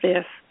all of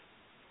this?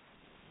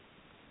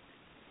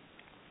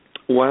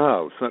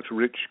 Wow, such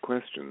rich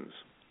questions.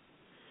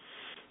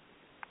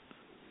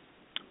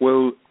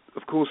 Well,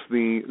 of course,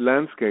 the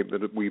landscape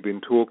that we've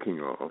been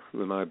talking of,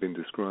 that I've been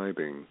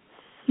describing,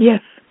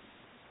 yes,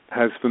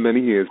 has for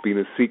many years been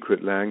a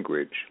secret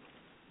language,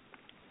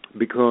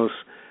 because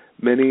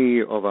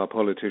many of our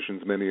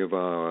politicians, many of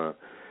our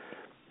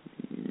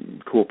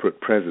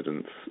corporate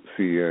presidents,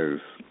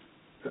 CEOs,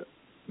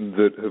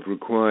 that have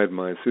required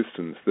my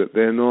assistance, that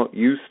they're not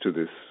used to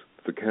this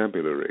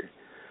vocabulary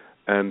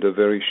and are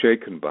very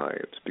shaken by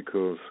it,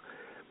 because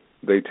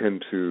they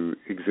tend to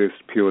exist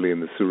purely in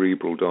the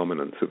cerebral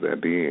dominance of their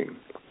being.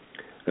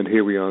 And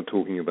here we are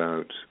talking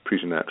about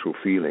preternatural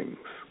feelings,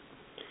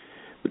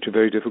 which are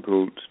very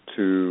difficult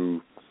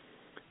to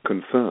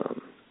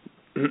confirm.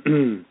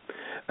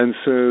 And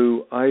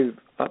so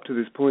up to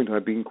this point,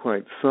 I've been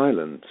quite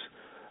silent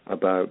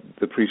about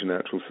the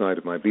preternatural side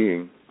of my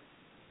being,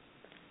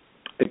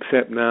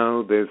 except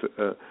now there's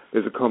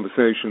a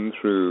conversation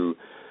through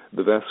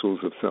the vessels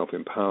of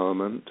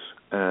self-empowerment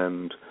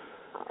and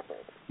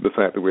the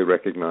fact that we're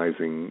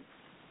recognizing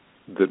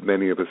that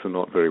many of us are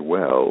not very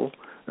well,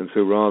 And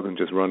so rather than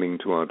just running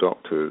to our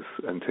doctors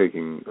and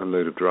taking a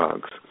load of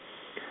drugs,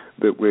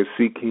 that we're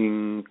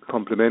seeking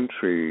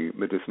complementary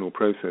medicinal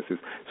processes.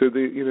 So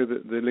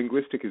the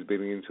linguistic is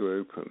beginning to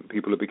open.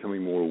 People are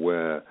becoming more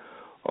aware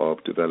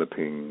of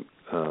developing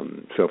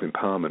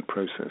self-empowerment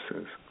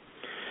processes.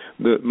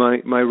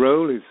 My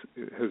role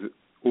has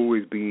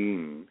always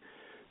been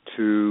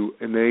to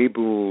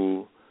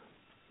enable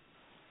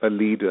a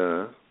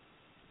leader,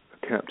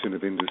 a captain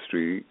of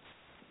industry,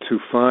 to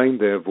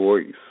find their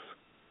voice.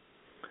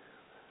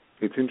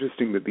 It's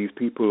interesting that these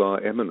people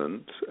are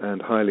eminent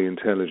and highly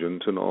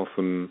intelligent and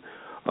often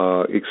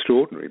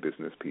extraordinary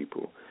business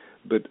people.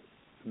 But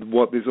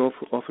what this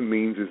often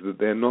means is that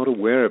they're not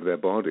aware of their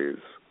bodies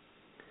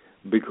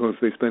because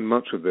they spend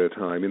much of their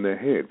time in their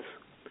heads.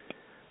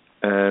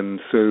 And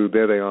so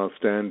there they are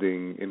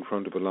standing in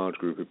front of a large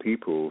group of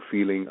people,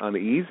 feeling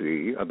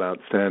uneasy about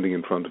standing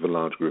in front of a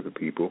large group of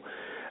people.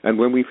 And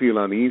when we feel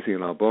uneasy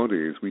in our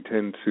bodies, we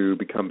tend to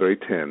become very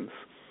tense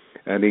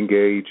and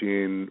engage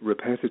in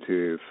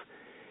repetitive,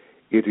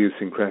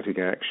 idiosyncratic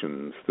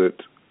actions that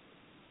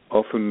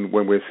often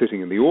when we're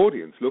sitting in the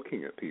audience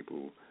looking at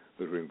people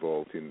that are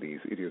involved in these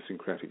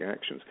idiosyncratic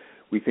actions,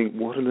 we think,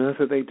 what on earth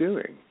are they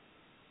doing?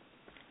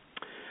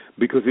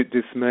 Because it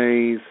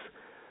dismays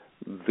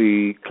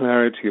the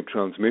clarity of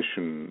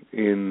transmission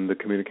in the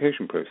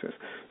communication process.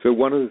 So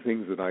one of the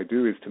things that I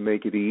do is to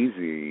make it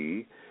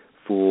easy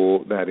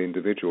for that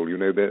individual.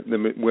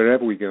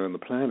 Wherever we go on the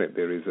planet,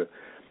 there is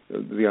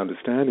the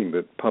understanding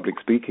that public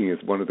speaking is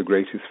one of the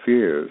greatest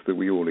fears that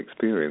we all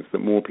experience, that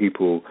more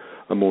people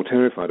are more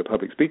terrified of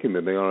public speaking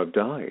than they are of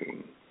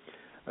dying.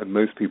 And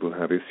most people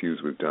have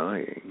issues with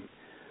dying.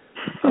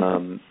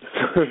 So,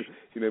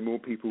 more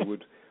people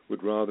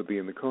would rather be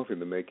in the coffin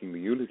than making the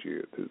eulogy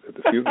at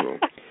the funeral.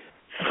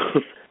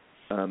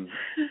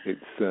 It's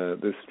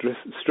the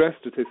stress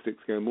statistics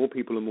go. More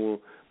people are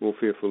more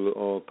fearful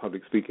of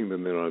public speaking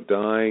than there are of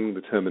dying.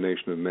 The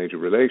termination of a major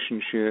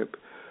relationship,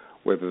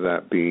 whether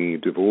that be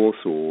divorce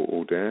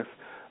or death,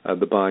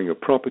 the buying of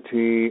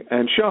property,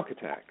 and shark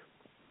attack,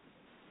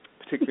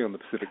 particularly on the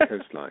Pacific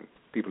coastline.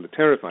 People are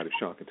terrified of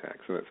shark attacks,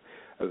 so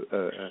that's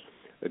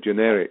a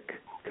generic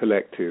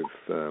collective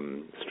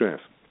stress.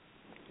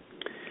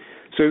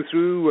 So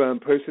through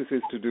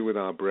processes to do with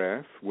our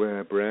breath,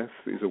 where breath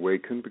is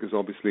awakened, because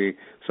obviously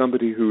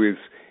somebody who is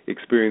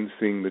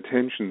experiencing the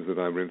tensions that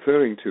I'm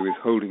referring to is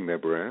holding their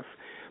breath,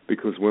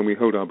 because when we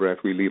hold our breath,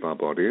 we leave our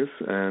bodies,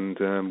 and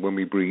when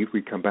we breathe,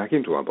 we come back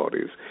into our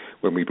bodies.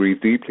 When we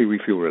breathe deeply, we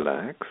feel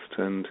relaxed,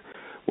 and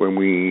when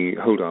we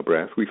hold our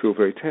breath, we feel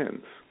very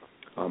tense.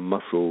 Our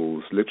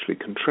muscles literally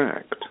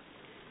contract.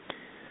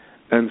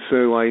 And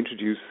so I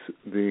introduce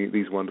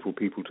these wonderful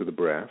people to the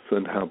breath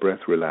and how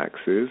breath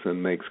relaxes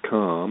and makes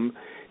calm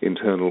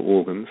internal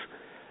organs,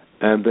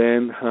 and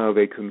then how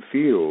they can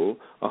feel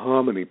a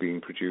harmony being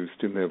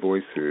produced in their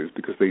voices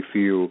because they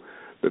feel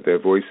that their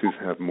voices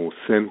have more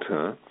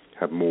center,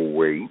 have more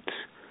weight,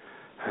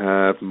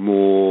 have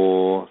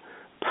more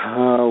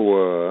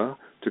power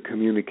to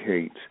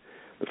communicate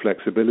the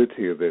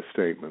flexibility of their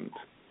statement.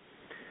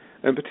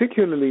 And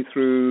particularly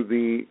through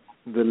the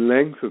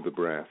length of the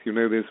breath.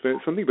 There's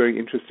something very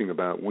interesting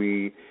about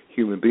we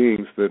human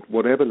beings, that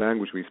whatever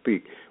language we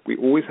speak, we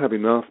always have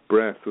enough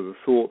breath for the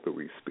thought that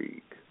we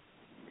speak.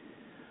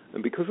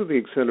 And because of the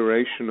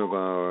acceleration of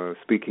our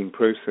speaking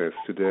process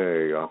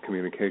today, our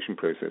communication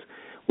process,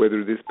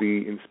 whether this be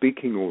in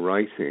speaking or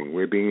writing,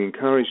 we're being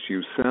encouraged to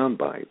use sound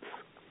bites.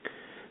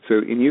 So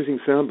in using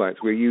sound bites,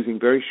 we're using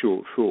very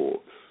short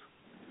thoughts.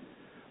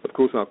 Of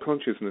course, our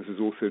consciousness is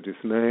also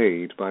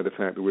dismayed by the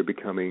fact that we're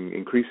becoming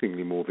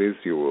increasingly more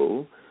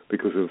visual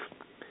because of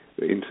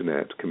the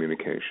internet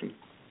communication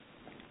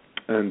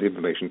and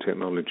information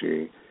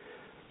technology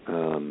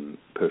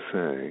per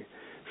se.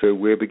 So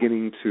we're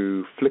beginning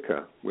to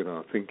flicker with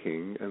our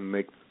thinking and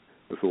make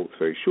the thoughts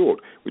very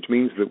short, which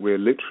means that we're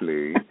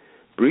literally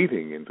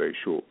breathing in very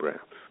short breaths.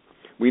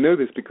 We know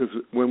this because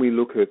when we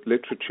look at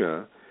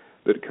literature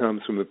that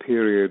comes from a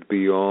period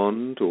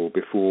beyond or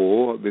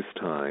before this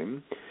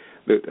time,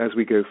 that as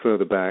we go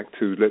further back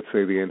to, let's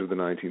say, the end of the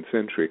 19th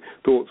century,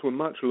 thoughts were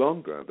much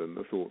longer than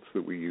the thoughts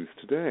that we use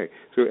today.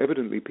 So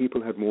evidently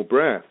people had more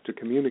breath to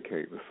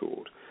communicate the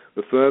thought.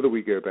 The further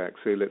we go back,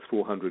 say, let's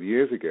 400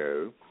 years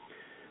ago,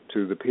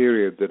 to the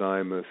period that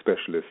I'm a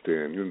specialist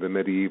in, the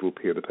medieval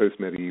period, the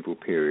post-medieval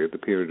period, the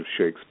period of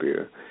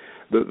Shakespeare,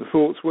 the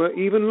thoughts were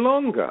even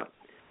longer.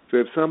 So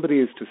if somebody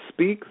is to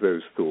speak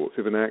those thoughts,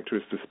 if an actor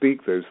is to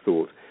speak those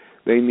thoughts,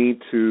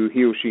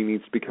 he or she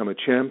needs to become a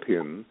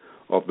champion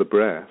of the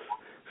breath,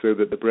 so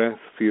that the breath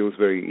feels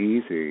very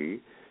easy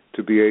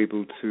to be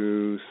able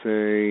to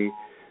say,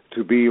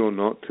 to be or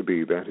not to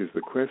be. That is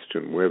the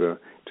question, whether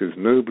it is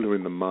nobler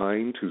in the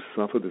mind to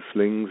suffer the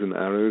slings and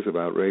arrows of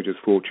outrageous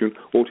fortune,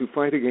 or to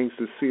fight against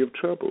a sea of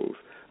troubles,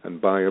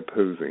 and by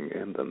opposing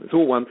end them. It's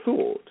all one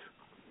thought.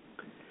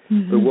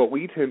 Mm-hmm. But what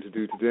we tend to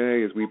do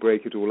today is we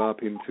break it all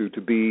up into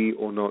to be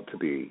or not to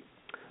be.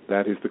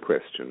 That is the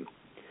question,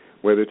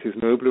 whether it is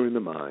nobler in the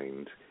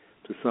mind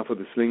to to suffer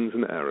the slings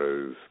and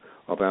arrows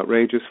of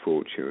outrageous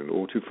fortune,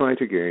 or to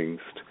fight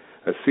against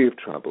a sea of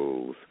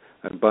troubles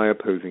and by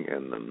opposing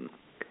end them.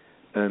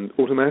 And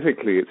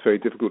automatically it's very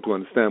difficult to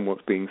understand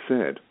what's being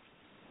said.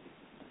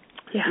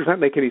 Yeah. Does that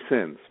make any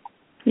sense?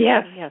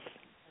 Yes. Yes.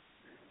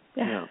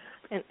 Yeah.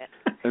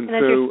 And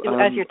so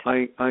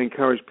I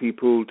encourage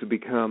people to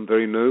become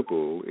very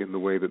noble in the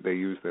way that they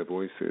use their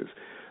voices,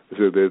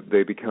 so that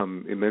they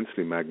become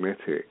immensely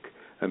magnetic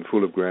and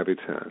full of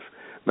gravitas.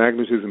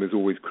 Magnetism is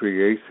always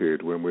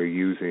created when we're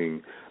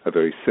using a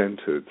very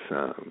centered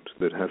sound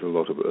that has a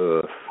lot of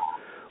earth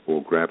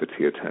or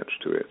gravity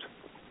attached to it.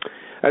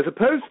 As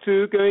opposed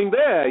to going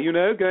there,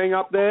 going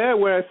up there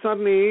where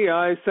suddenly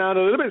I sound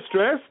a little bit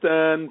stressed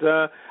and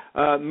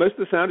most of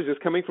the sound is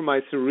just coming from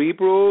my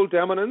cerebral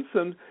dominance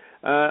and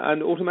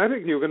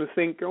automatically you're going to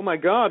think, oh my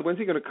God, when's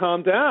he going to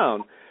calm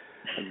down?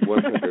 And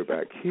once I go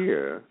back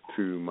here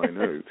to my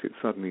notes, it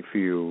suddenly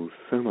feels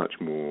so much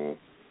more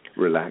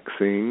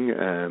relaxing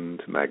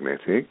and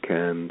magnetic,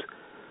 and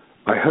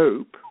I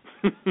hope,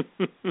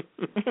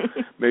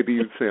 maybe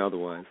you'd say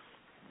otherwise.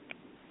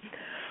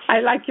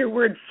 I like your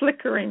word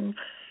flickering.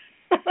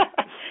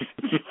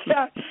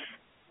 Yeah,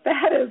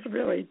 that is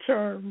really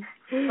charm.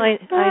 I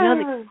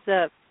know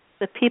that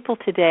the people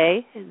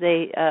today,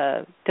 they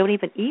don't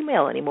even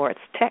email anymore. It's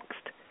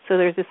text. So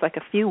there's just like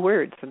a few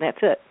words, and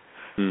that's it.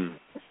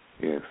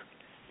 Yes.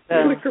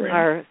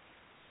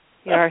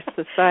 Our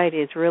society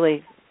is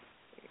really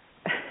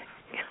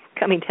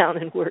coming down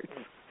in words.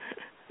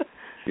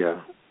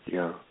 Yeah.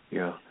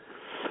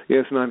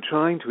 Yes, and I'm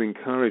trying to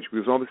encourage,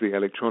 because obviously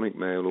electronic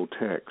mail or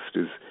text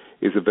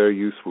is a very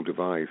useful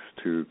device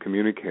to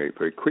communicate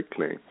very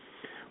quickly.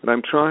 But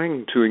I'm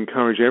trying to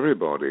encourage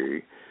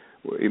everybody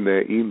in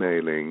their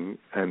emailing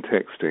and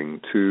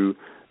texting to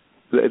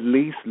at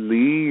least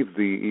leave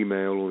the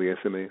email or the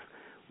SMS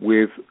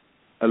with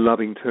a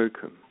loving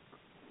token,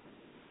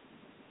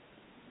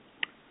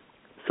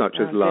 such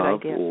as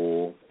love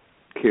or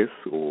kiss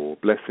or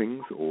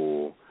blessings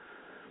or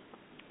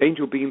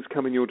angel beams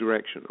come in your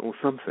direction or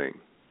something.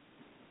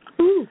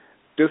 Ooh.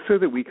 Just so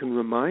that we can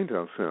remind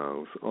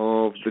ourselves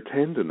of the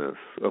tenderness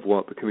of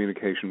what the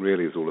communication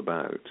really is all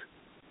about.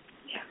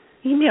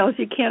 Yeah. Emails,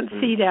 you can't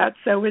see that,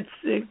 so it's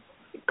a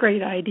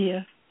great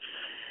idea.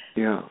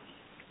 Yeah.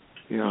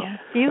 Do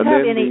you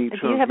have any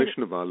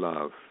transmission of our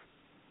love.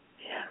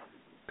 Yeah.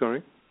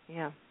 Sorry?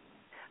 Yeah.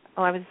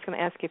 Oh, I was just going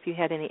to ask if you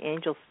had any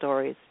angel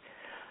stories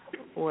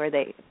where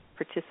they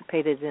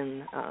participated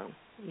in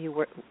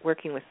you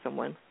working with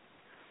someone.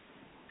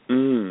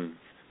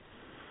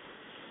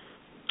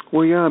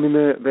 Well, yeah, I mean,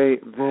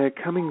 they're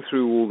coming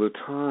through all the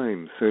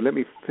time. So let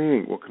me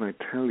think. What can I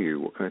tell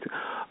you?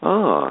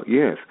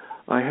 Yes.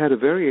 I had a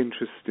very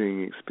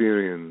interesting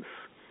experience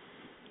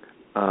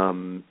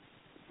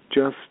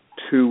just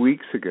 2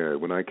 weeks ago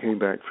when I came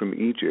back from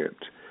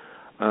Egypt.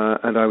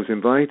 And I was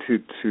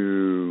invited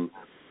to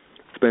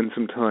spend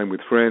some time with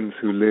friends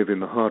who live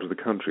in the heart of the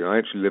country. I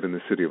actually live in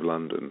the city of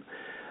London,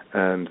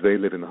 and they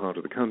live in the heart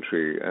of the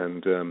country.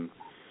 And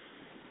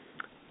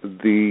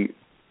the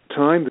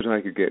time that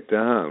I could get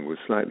down was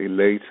slightly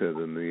later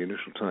than the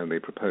initial time they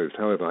proposed.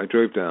 However, I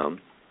drove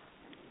down,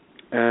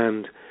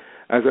 and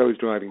as I was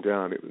driving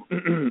down,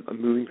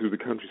 moving through the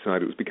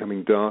countryside, it was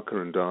becoming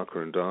darker and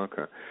darker and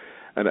darker.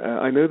 And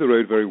I know the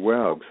road very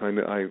well, because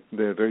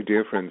they're very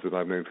dear friends that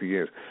I've known for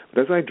years.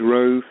 But as I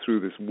drove through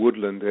this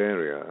woodland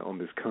area on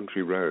this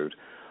country road,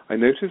 I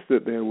noticed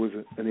that there was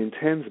an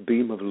intense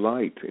beam of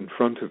light in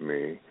front of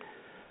me,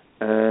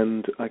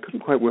 and I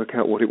couldn't quite work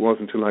out what it was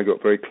until I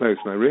got very close,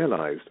 and I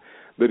realized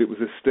that it was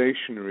a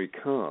stationary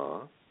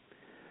car,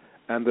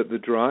 and that the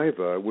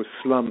driver was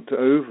slumped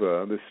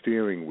over the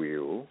steering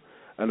wheel,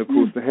 and of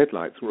course the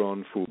headlights were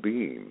on full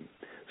beam.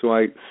 So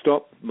I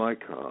stopped my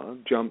car,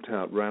 jumped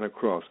out, ran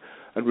across,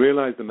 and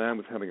realized the man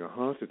was having a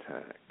heart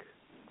attack.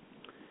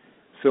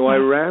 So I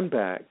ran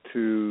back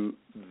to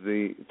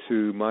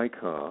my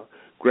car,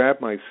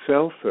 grabbed my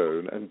cell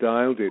phone and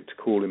dialed it to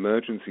call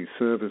emergency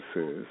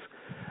services,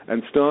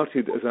 and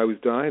started, as I was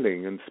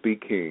dialing and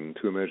speaking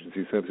to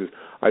emergency services,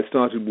 I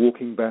started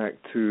walking back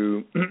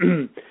to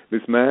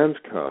this man's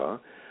car,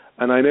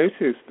 and I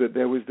noticed that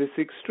there was this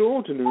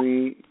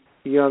extraordinary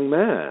young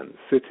man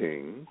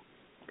sitting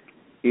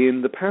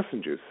in the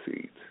passenger's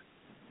seat,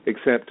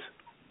 except,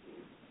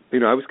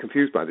 I was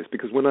confused by this,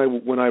 because when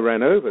I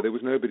ran over, there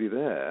was nobody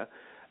there,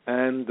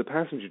 and the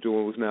passenger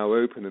door was now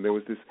open, and there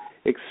was this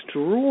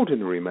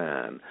extraordinary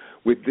man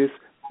with this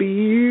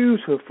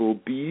beautiful,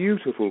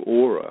 beautiful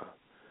aura.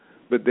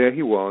 But there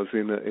he was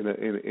in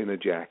a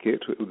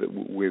jacket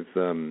with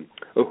a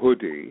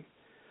hoodie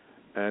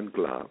and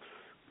gloves.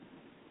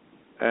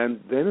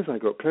 And then as I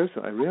got closer,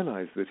 I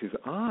realized that his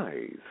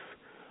eyes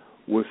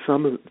were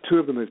two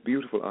of the most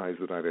beautiful eyes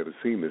that I've ever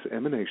seen, this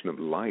emanation of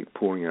light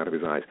pouring out of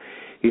his eyes.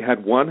 He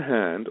had one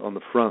hand on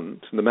the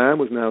front, and the man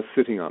was now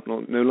sitting up,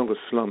 no longer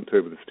slumped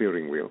over the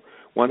steering wheel.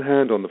 One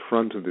hand on the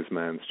front of this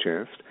man's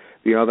chest,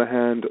 the other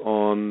hand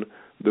on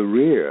the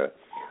rear.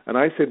 And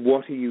I said,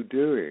 "What are you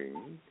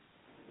doing?"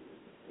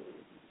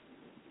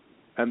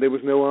 And there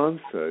was no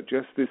answer,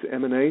 just this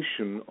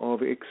emanation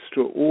of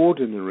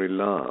extraordinary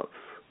love.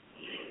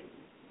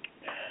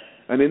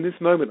 And in this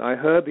moment, I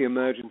heard the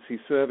emergency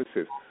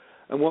services.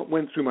 And what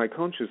went through my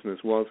consciousness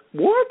was,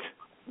 what?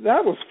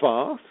 That was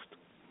fast.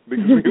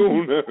 Because we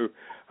all know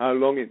how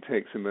long it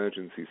takes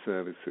emergency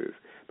services.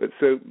 But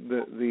so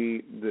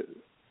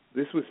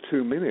this was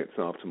 2 minutes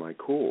after my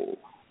call.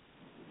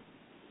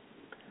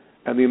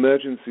 And the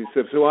emergency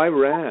service, so I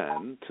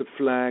ran to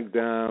flag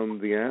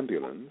down the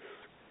ambulance,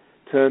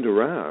 turned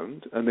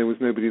around, and there was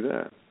nobody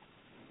there.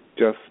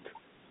 Just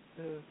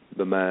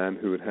the man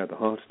who had the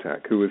heart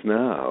attack, who was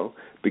now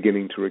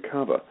beginning to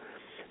recover.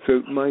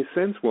 So my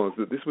sense was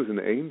that this was an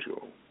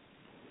angel.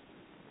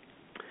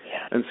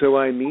 Yeah. And so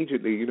I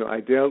immediately, I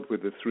dealt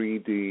with the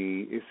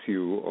 3D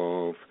issue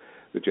of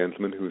the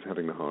gentleman who was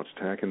having the heart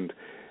attack and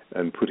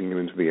putting him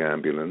into the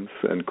ambulance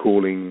and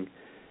calling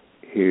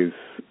his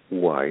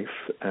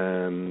wife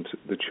and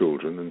the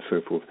children and so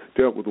forth,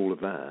 dealt with all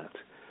of that.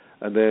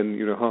 And then,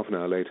 half an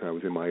hour later, I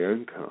was in my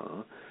own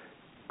car,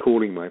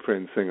 calling my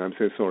friend saying, I'm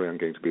so sorry I'm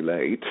going to be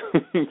late,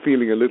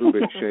 feeling a little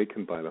bit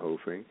shaken by the whole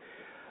thing,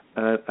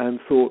 and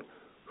thought,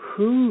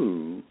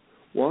 who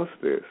was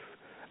this?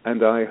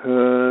 And I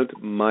heard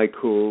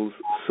Michael's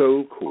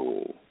soul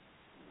call.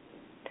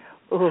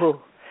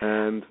 Oh.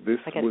 And this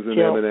was an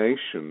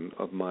emanation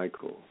of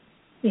Michael.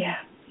 Yeah.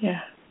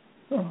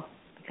 Oh.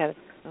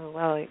 Oh,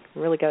 wow, I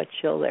really got a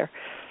chill there.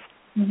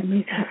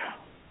 Me too.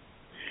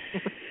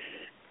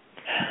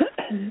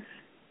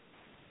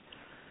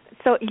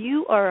 So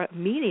you are a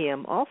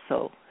medium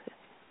also,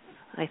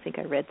 I think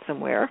I read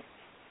somewhere.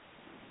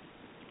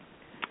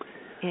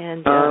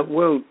 And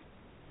well,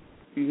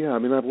 yeah,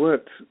 I've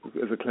worked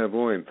as a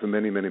clairvoyant for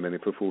many,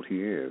 for 40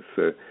 years.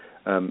 So,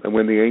 and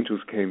when the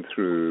angels came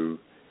through,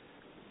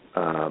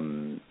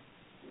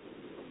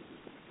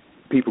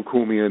 people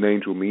call me an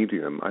angel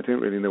medium. I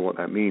don't really know what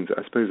that means.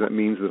 I suppose that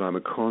means that I'm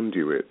a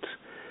conduit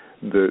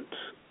that,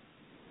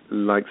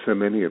 like so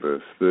many of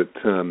us,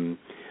 that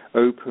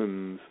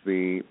opens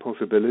the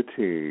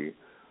possibility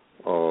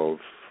of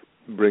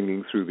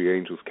bringing through the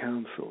angels'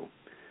 counsel.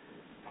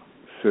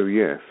 So,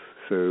 yes.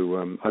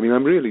 So,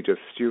 I'm really just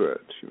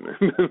Stewart,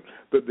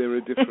 but there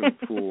are different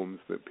forms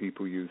that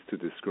people use to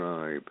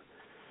describe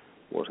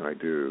what I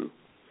do.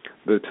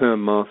 The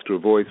term Master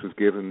of Voice was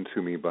given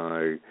to me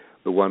by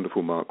the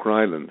wonderful Mark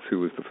Rylance, who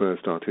was the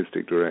first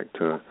artistic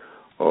director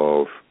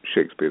of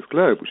Shakespeare's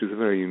Globe, which is a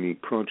very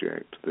unique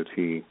project that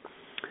he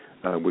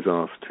was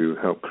asked to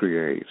help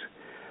create.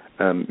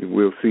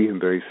 We'll see him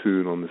very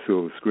soon on the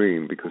silver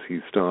screen because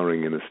he's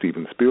starring in a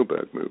Steven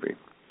Spielberg movie,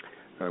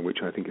 which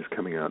I think is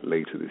coming out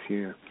later this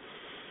year.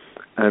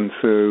 And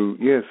so,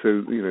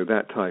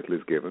 that title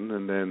is given,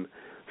 and then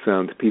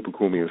people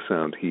call me a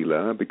sound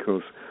healer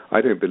because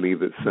I don't believe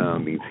that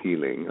sound needs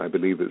healing. I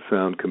believe that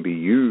sound can be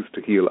used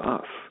to heal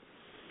us,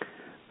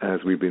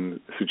 as we've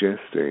been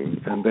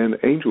suggesting, and then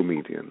angel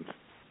mediums,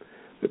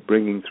 that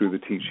bringing through the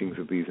teachings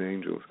of these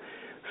angels.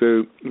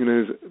 So,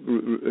 as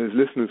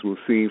listeners will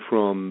see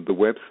from the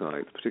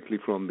website, particularly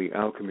from the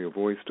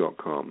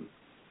alchemyofvoice.com,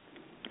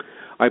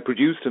 I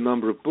produced a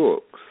number of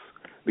books.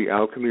 The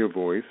Alchemy of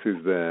Voice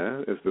is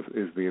there is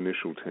the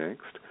initial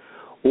text.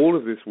 All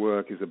of this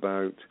work is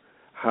about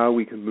how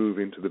we can move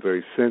into the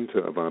very center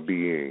of our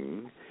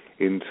being,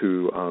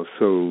 into our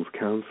soul's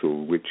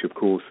counsel, which, of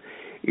course,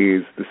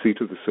 is the seat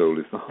of the soul,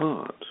 is the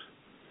heart.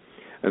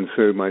 And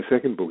so my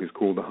second book is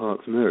called The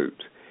Heart's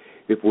Note.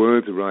 If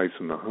words arise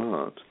from the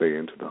heart, they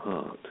enter the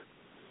heart.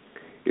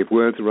 If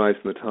words arise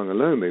from the tongue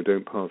alone, they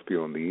don't pass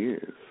beyond the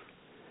ears.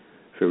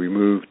 So we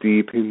move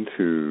deep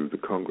into the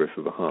congress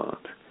of the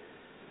heart.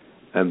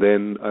 And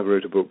then I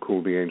wrote a book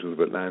called The Angels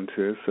of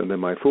Atlantis, and then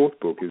my fourth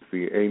book is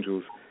The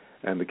Angels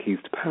and the Keys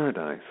to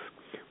Paradise,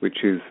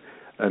 which is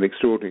an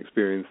extraordinary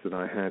experience that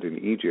I had in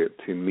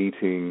Egypt in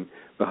meeting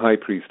the high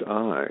priest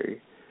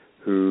Ai,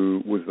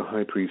 who was the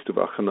high priest of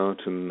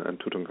Akhenaten and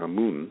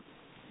Tutankhamun.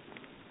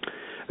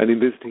 And in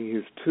visiting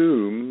his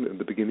tomb at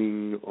the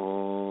beginning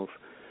of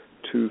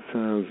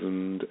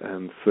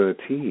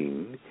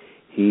 2013,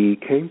 he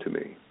came to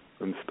me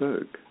and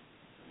spoke.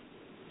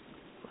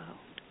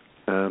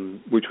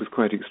 Which was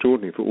quite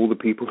extraordinary for all the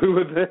people who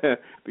were there,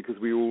 because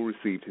we all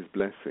received his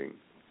blessing.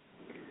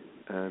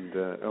 And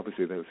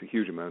obviously there was a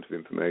huge amount of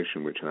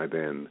information, which I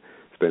then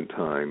spent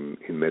time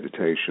in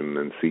meditation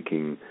and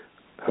seeking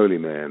holy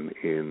men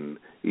in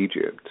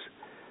Egypt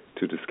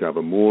to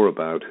discover more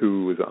about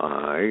who was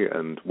I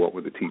and what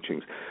were the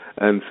teachings.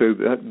 And so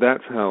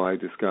that's how I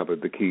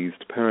discovered the keys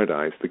to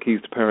paradise. The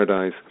keys to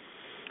paradise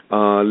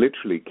are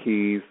literally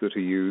keys that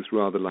are used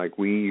rather like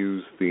we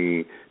use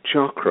the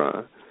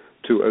chakra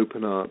to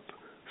open up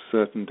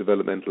certain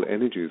developmental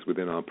energies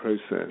within our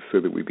process so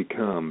that we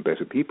become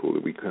better people,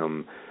 that we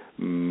become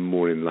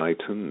more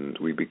enlightened,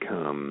 we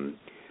become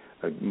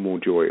more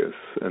joyous,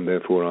 and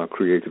therefore our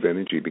creative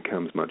energy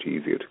becomes much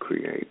easier to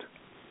create.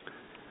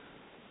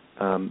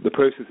 The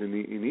process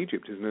in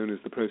Egypt is known as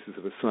the process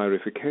of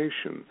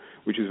osirification,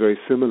 which is very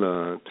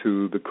similar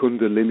to the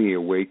Kundalini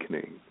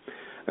awakening.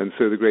 And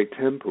so the great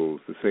temples,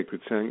 the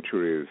sacred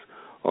sanctuaries,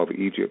 of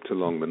Egypt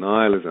along the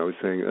Nile, as I was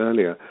saying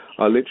earlier,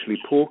 are literally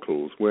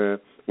portals where,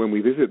 when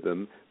we visit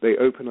them, they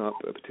open up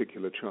a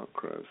particular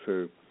chakra.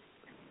 So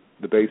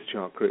the base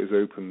chakra is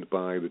opened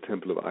by the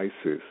Temple of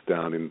Isis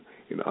down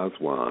in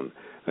Aswan,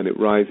 and it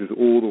rises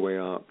all the way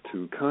up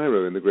to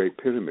Cairo in the Great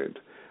Pyramid,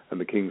 and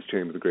the King's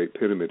Chamber of the Great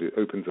Pyramid. It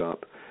opens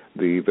up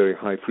the very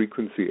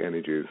high-frequency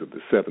energies of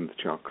the 7th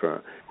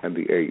chakra and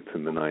the 8th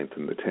and the 9th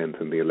and the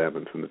 10th and the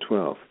 11th and the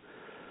 12th.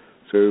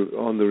 So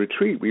on the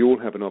retreat, we all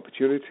have an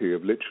opportunity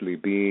of literally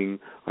being,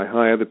 I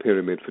hire the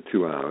pyramid for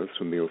 2 hours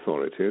from the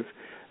authorities,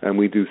 and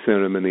we do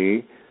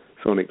ceremony,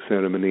 sonic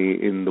ceremony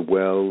in the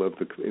well of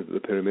the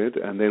pyramid,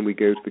 and then we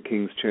go to the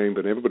King's Chamber,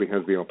 and everybody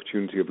has the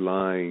opportunity of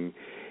lying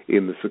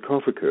in the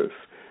sarcophagus,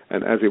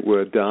 and as it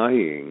were,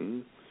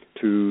 dying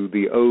to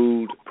the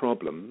old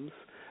problems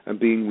and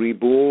being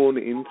reborn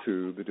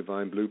into the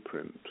divine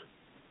blueprint.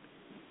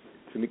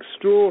 It's an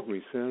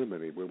extraordinary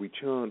ceremony where we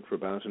chant for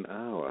about an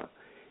hour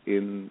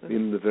in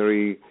the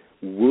very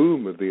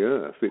womb of the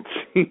earth, it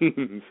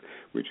seems,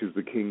 which is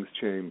the King's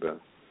Chamber.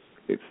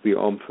 It's the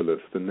omphalos,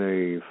 the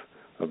nave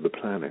of the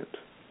planet.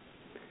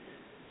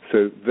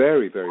 So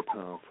very, very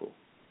powerful.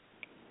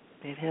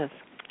 It is.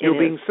 You're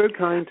being so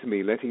kind to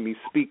me, letting me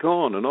speak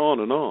on and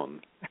on and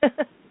on.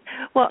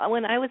 Well,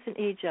 when I was in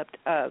Egypt,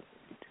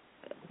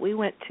 we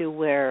went to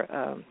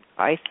where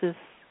Isis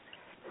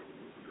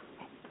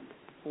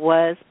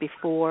was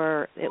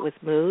before it was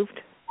moved,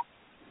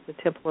 the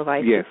Temple of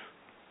Isis.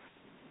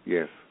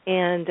 Yes.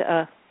 And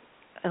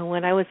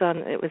when I was on,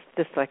 it was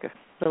just like a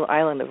little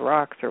island of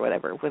rocks or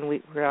whatever. When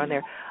we were on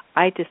there,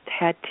 I just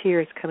had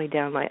tears coming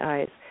down my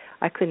eyes.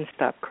 I couldn't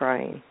stop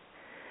crying.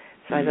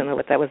 So I don't know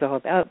what that was all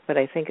about, but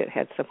I think it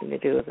had something to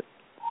do with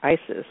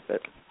Isis.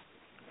 But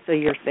so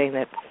you're saying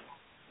that's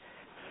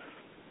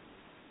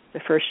the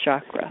first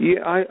chakra.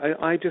 Yeah,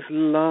 I just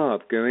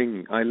love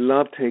going. I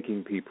love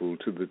taking people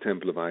to the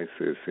Temple of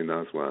Isis in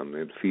Aswan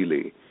and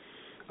Fili.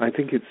 I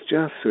think it's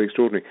just so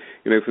extraordinary.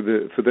 You know,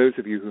 for those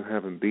of you who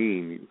haven't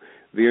been,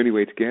 the only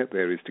way to get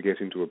there is to get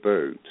into a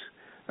boat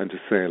and to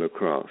sail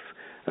across.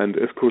 And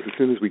of course, as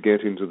soon as we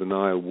get into the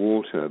Nile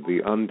water,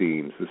 the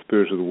undines, the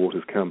spirit of the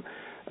waters, come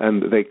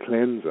and they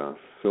cleanse us.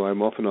 So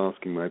I'm often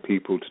asking my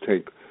people to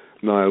take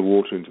Nile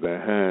water into their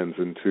hands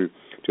and to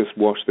just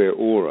wash their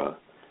aura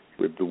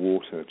with the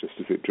water, just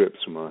as it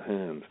drips from our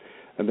hands.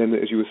 And then,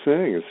 as you were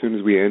saying, as soon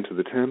as we enter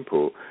the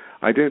temple,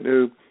 I don't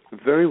know,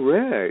 very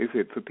rare is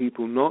it for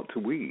people not to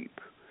weep,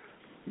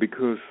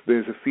 because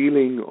there's a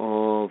feeling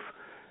of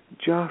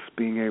just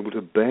being able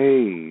to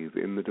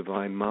bathe in the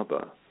Divine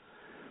Mother,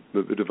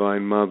 that the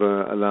Divine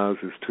Mother allows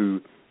us to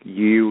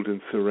yield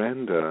and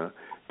surrender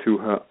to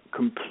her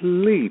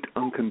complete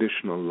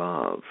unconditional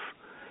love.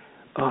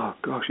 Oh,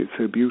 gosh, it's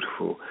so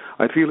beautiful.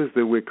 I feel as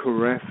though we're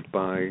caressed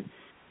by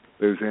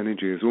those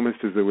energies, almost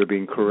as though we're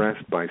being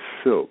caressed by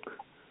silk.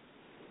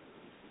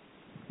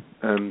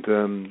 And,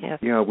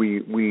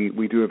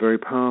 we do a very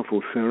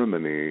powerful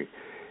ceremony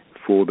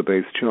for the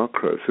base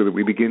chakra so that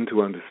we begin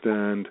to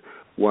understand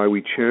why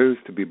we chose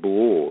to be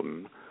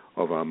born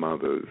of our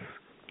mothers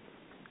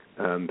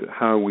and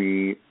how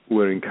we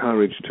were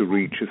encouraged to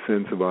reach a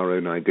sense of our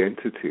own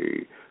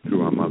identity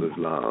through our mother's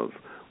love,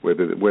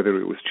 whether it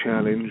was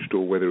challenged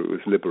or whether it was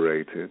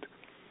liberated.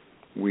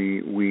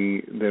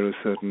 There are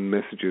certain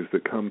messages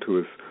that come to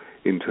us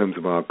in terms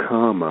of our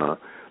karma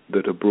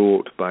that are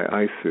brought by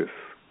Isis.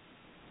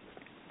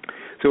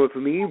 So for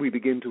me, we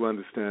begin to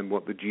understand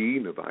what the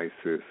gene of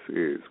Isis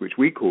is, which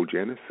we call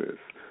Genesis.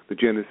 The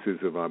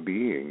genesis of our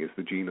being is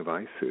the gene of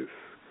Isis.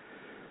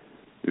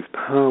 This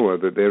power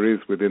that there is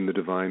within the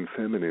divine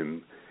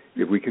feminine,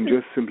 if we can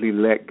just simply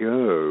let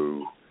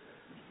go.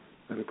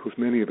 And of course,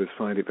 many of us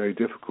find it very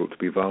difficult to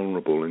be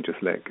vulnerable and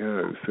just let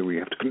go. So we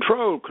have to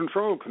control.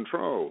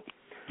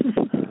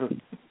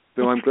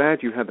 So I'm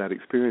glad you had that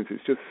experience.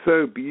 It's just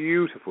so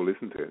beautiful,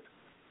 isn't it?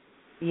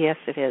 Yes,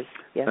 it is.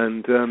 Yes.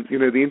 And,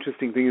 the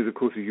interesting thing is, of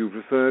course, you've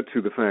referred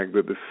to the fact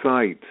that the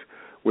site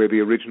where the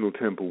original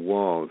temple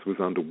was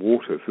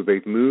underwater, so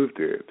they've moved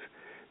it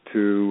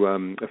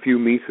to a few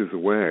meters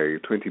away,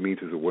 20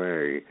 meters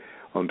away,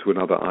 onto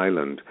another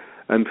island.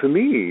 And for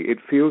me, it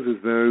feels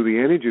as though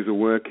the energies are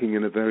working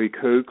in a very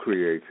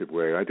co-creative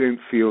way. I don't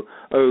feel,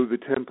 the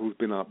temple's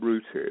been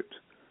uprooted.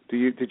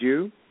 Did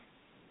you?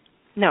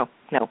 No.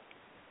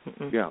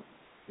 Mm-mm.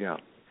 Yeah.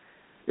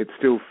 It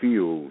still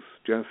feels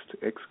just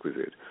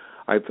exquisite.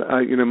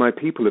 My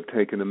people have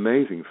taken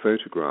amazing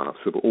photographs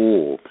of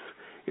orbs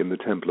in the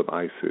Temple of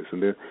Isis,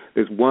 and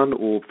there's one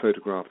orb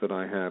photograph that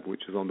I have,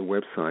 which is on the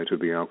website of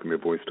the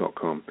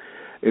alchemyofvoice.com,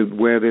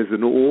 where there's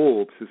an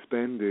orb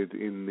suspended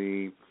in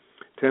the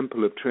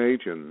Temple of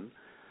Trajan,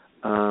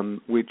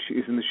 which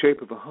is in the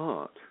shape of a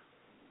heart.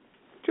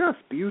 Just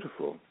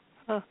beautiful.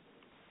 Oh.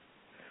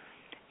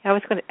 I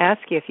was going to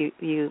ask you if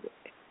you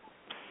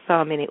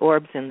saw many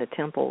orbs in the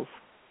temples,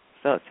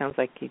 so it sounds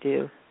like you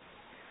do.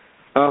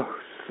 Oh,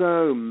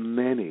 so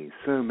many.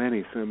 And,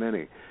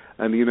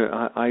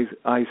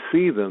 I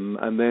see them,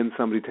 and then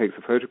somebody takes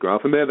a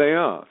photograph, and there they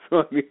are.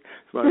 So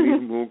I'm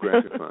even more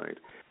gratified.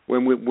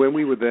 When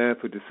we were there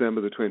for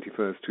December the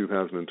 21st,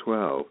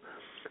 2012,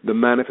 the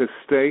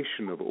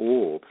manifestation of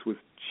orbs was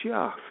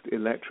just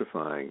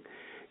electrifying.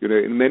 You know,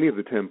 in many of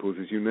the temples,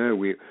 as you know,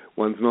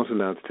 one's not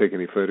allowed to take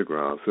any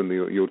photographs, and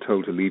you're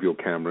told to leave your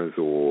cameras,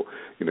 or,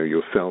 you know,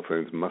 your cell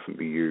phones mustn't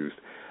be used.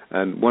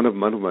 And one of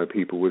my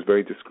people was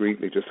very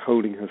discreetly just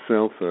holding her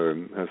cell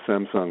phone, her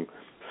Samsung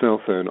cell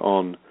phone,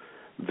 on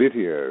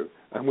video,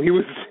 and we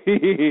were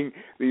seeing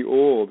the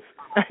orbs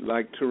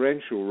like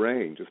torrential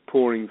rain just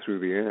pouring through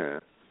the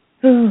air.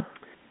 So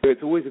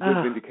it's always a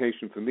good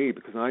vindication for me,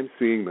 because I'm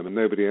seeing them and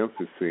nobody else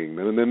is seeing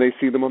them, and then they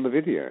see them on the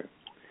video.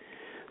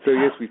 So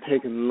yes, we've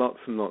taken lots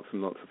and lots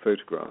and lots of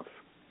photographs.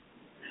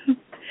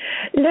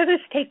 Let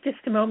us take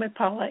just a moment,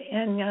 Paula,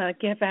 and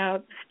give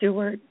out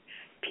Stewart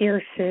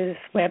Pearce's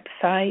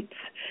websites.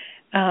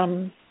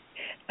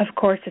 Of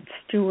course, it's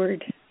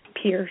Stewart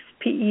Pearce,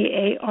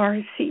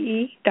 PEARCE.com.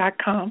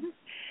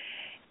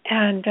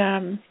 And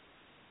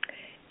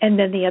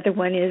then the other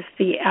one is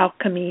the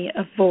Alchemy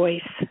of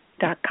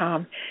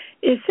Voice.com.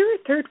 Is there a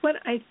third one?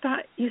 I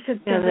thought you said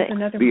there was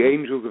another one. The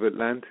Angels of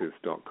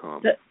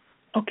Atlantis.com.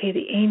 Okay,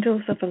 the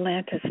Angels of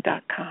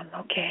Atlantis.com.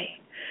 Okay.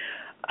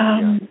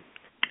 And,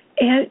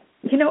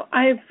 you know,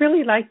 I'd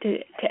really like to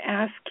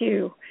ask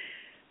you,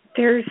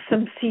 there's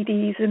some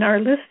CDs, and our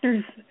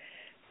listeners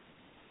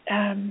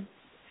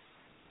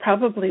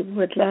probably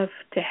would love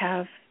to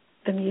have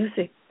the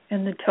music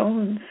and the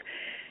tones.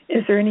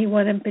 Is there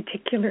anyone in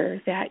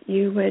particular that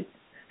you would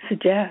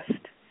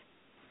suggest?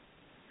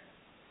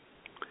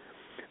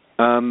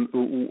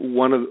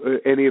 One of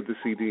any of the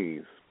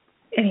CDs.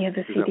 Any of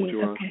the CDs, that what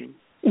you're okay. Asking?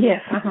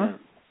 Yes,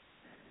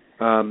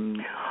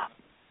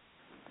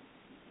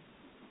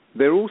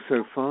 They're all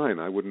so fine,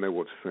 I wouldn't know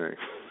what to say.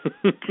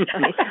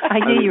 I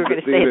knew you were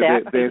going to say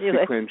that. They're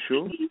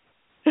sequential.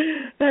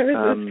 That was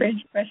a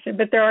strange question,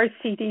 but there are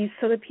CDs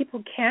so that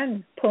people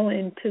can pull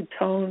into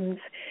tones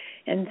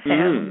and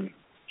sound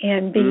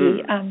and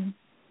be,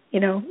 you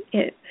know,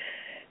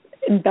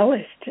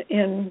 embellished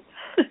and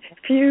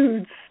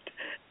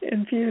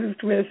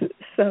infused with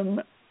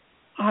some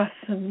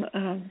awesome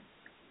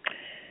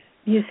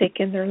music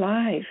in their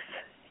lives,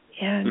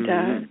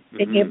 and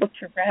being able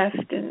to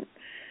rest and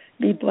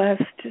be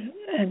blessed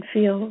and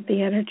feel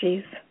the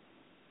energies.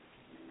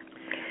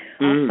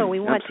 Also, we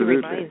want to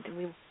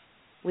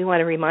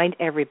remind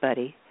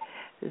everybody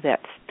that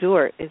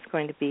Stewart is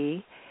going to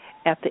be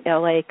at the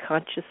LA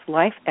Conscious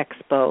Life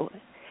Expo,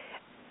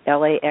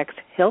 LAX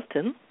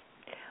Hilton,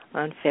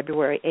 on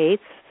February 8th.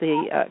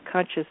 The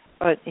Conscious,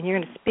 and you're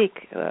going to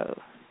speak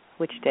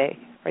which day?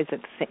 Or is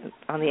it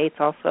on the 8th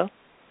also?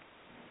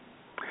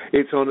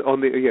 It's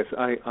on the, yes,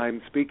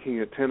 I'm speaking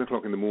at 10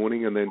 o'clock in the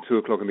morning and then 2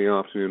 o'clock in the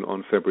afternoon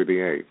on February the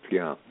 8th,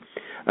 yeah.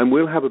 And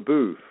we'll have a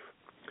booth,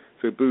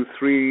 so booth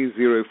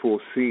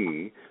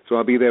 304C, so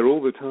I'll be there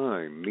all the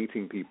time,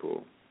 meeting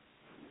people.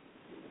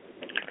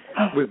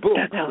 With books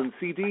and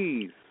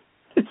CDs.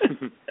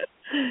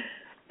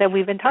 That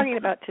we've been talking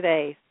about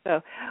today.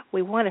 So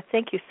we want to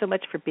thank you so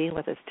much for being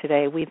with us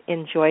today. We've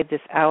enjoyed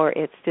this hour.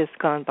 It's just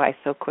gone by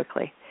so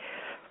quickly.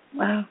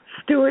 Wow.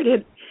 Stewart,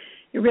 it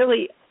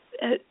really,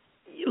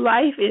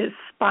 life is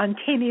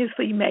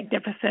spontaneously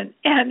magnificent,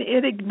 and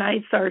it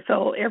ignites our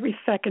soul every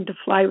second to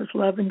fly with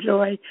love and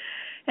joy.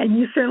 And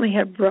you certainly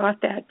have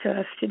brought that to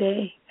us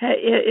today.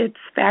 It's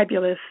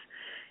fabulous.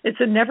 It's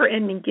a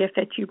never-ending gift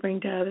that you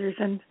bring to others,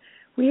 and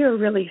we are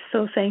really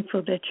so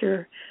thankful that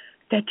you're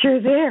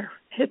there.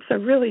 It's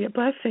really a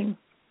blessing.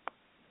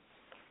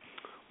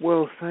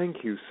 Well,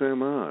 thank you so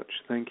much.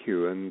 Thank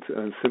you. And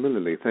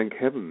similarly, thank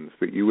heavens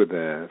that you were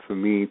there for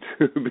me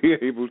to be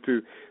able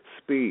to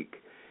speak.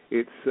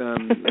 It's,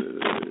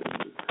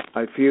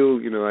 I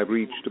feel, I've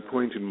reached a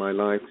point in my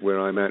life where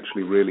I'm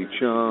actually really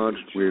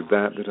charged with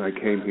that I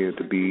came here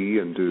to be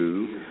and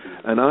do.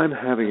 And I'm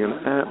having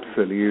an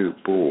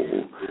absolute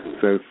ball.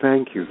 So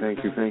thank you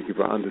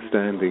for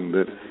understanding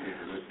that,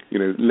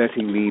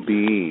 letting me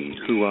be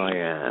who I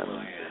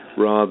am,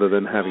 rather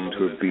than having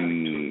to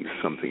be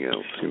something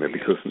else,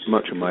 because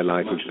much of my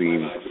life has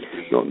been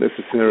not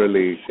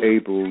necessarily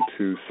able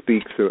to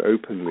speak so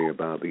openly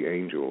about the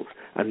angels,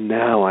 and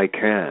now I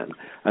can.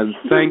 And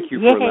thank you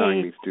for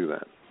allowing me to do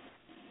that.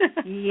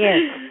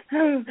 Yes.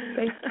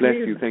 Bless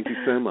you. Thank you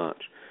so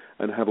much.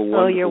 And have a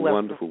wonderful,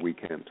 wonderful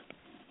weekend.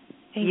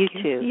 You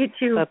too. You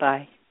too.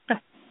 Bye-bye. Bye.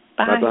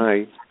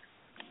 Bye-bye.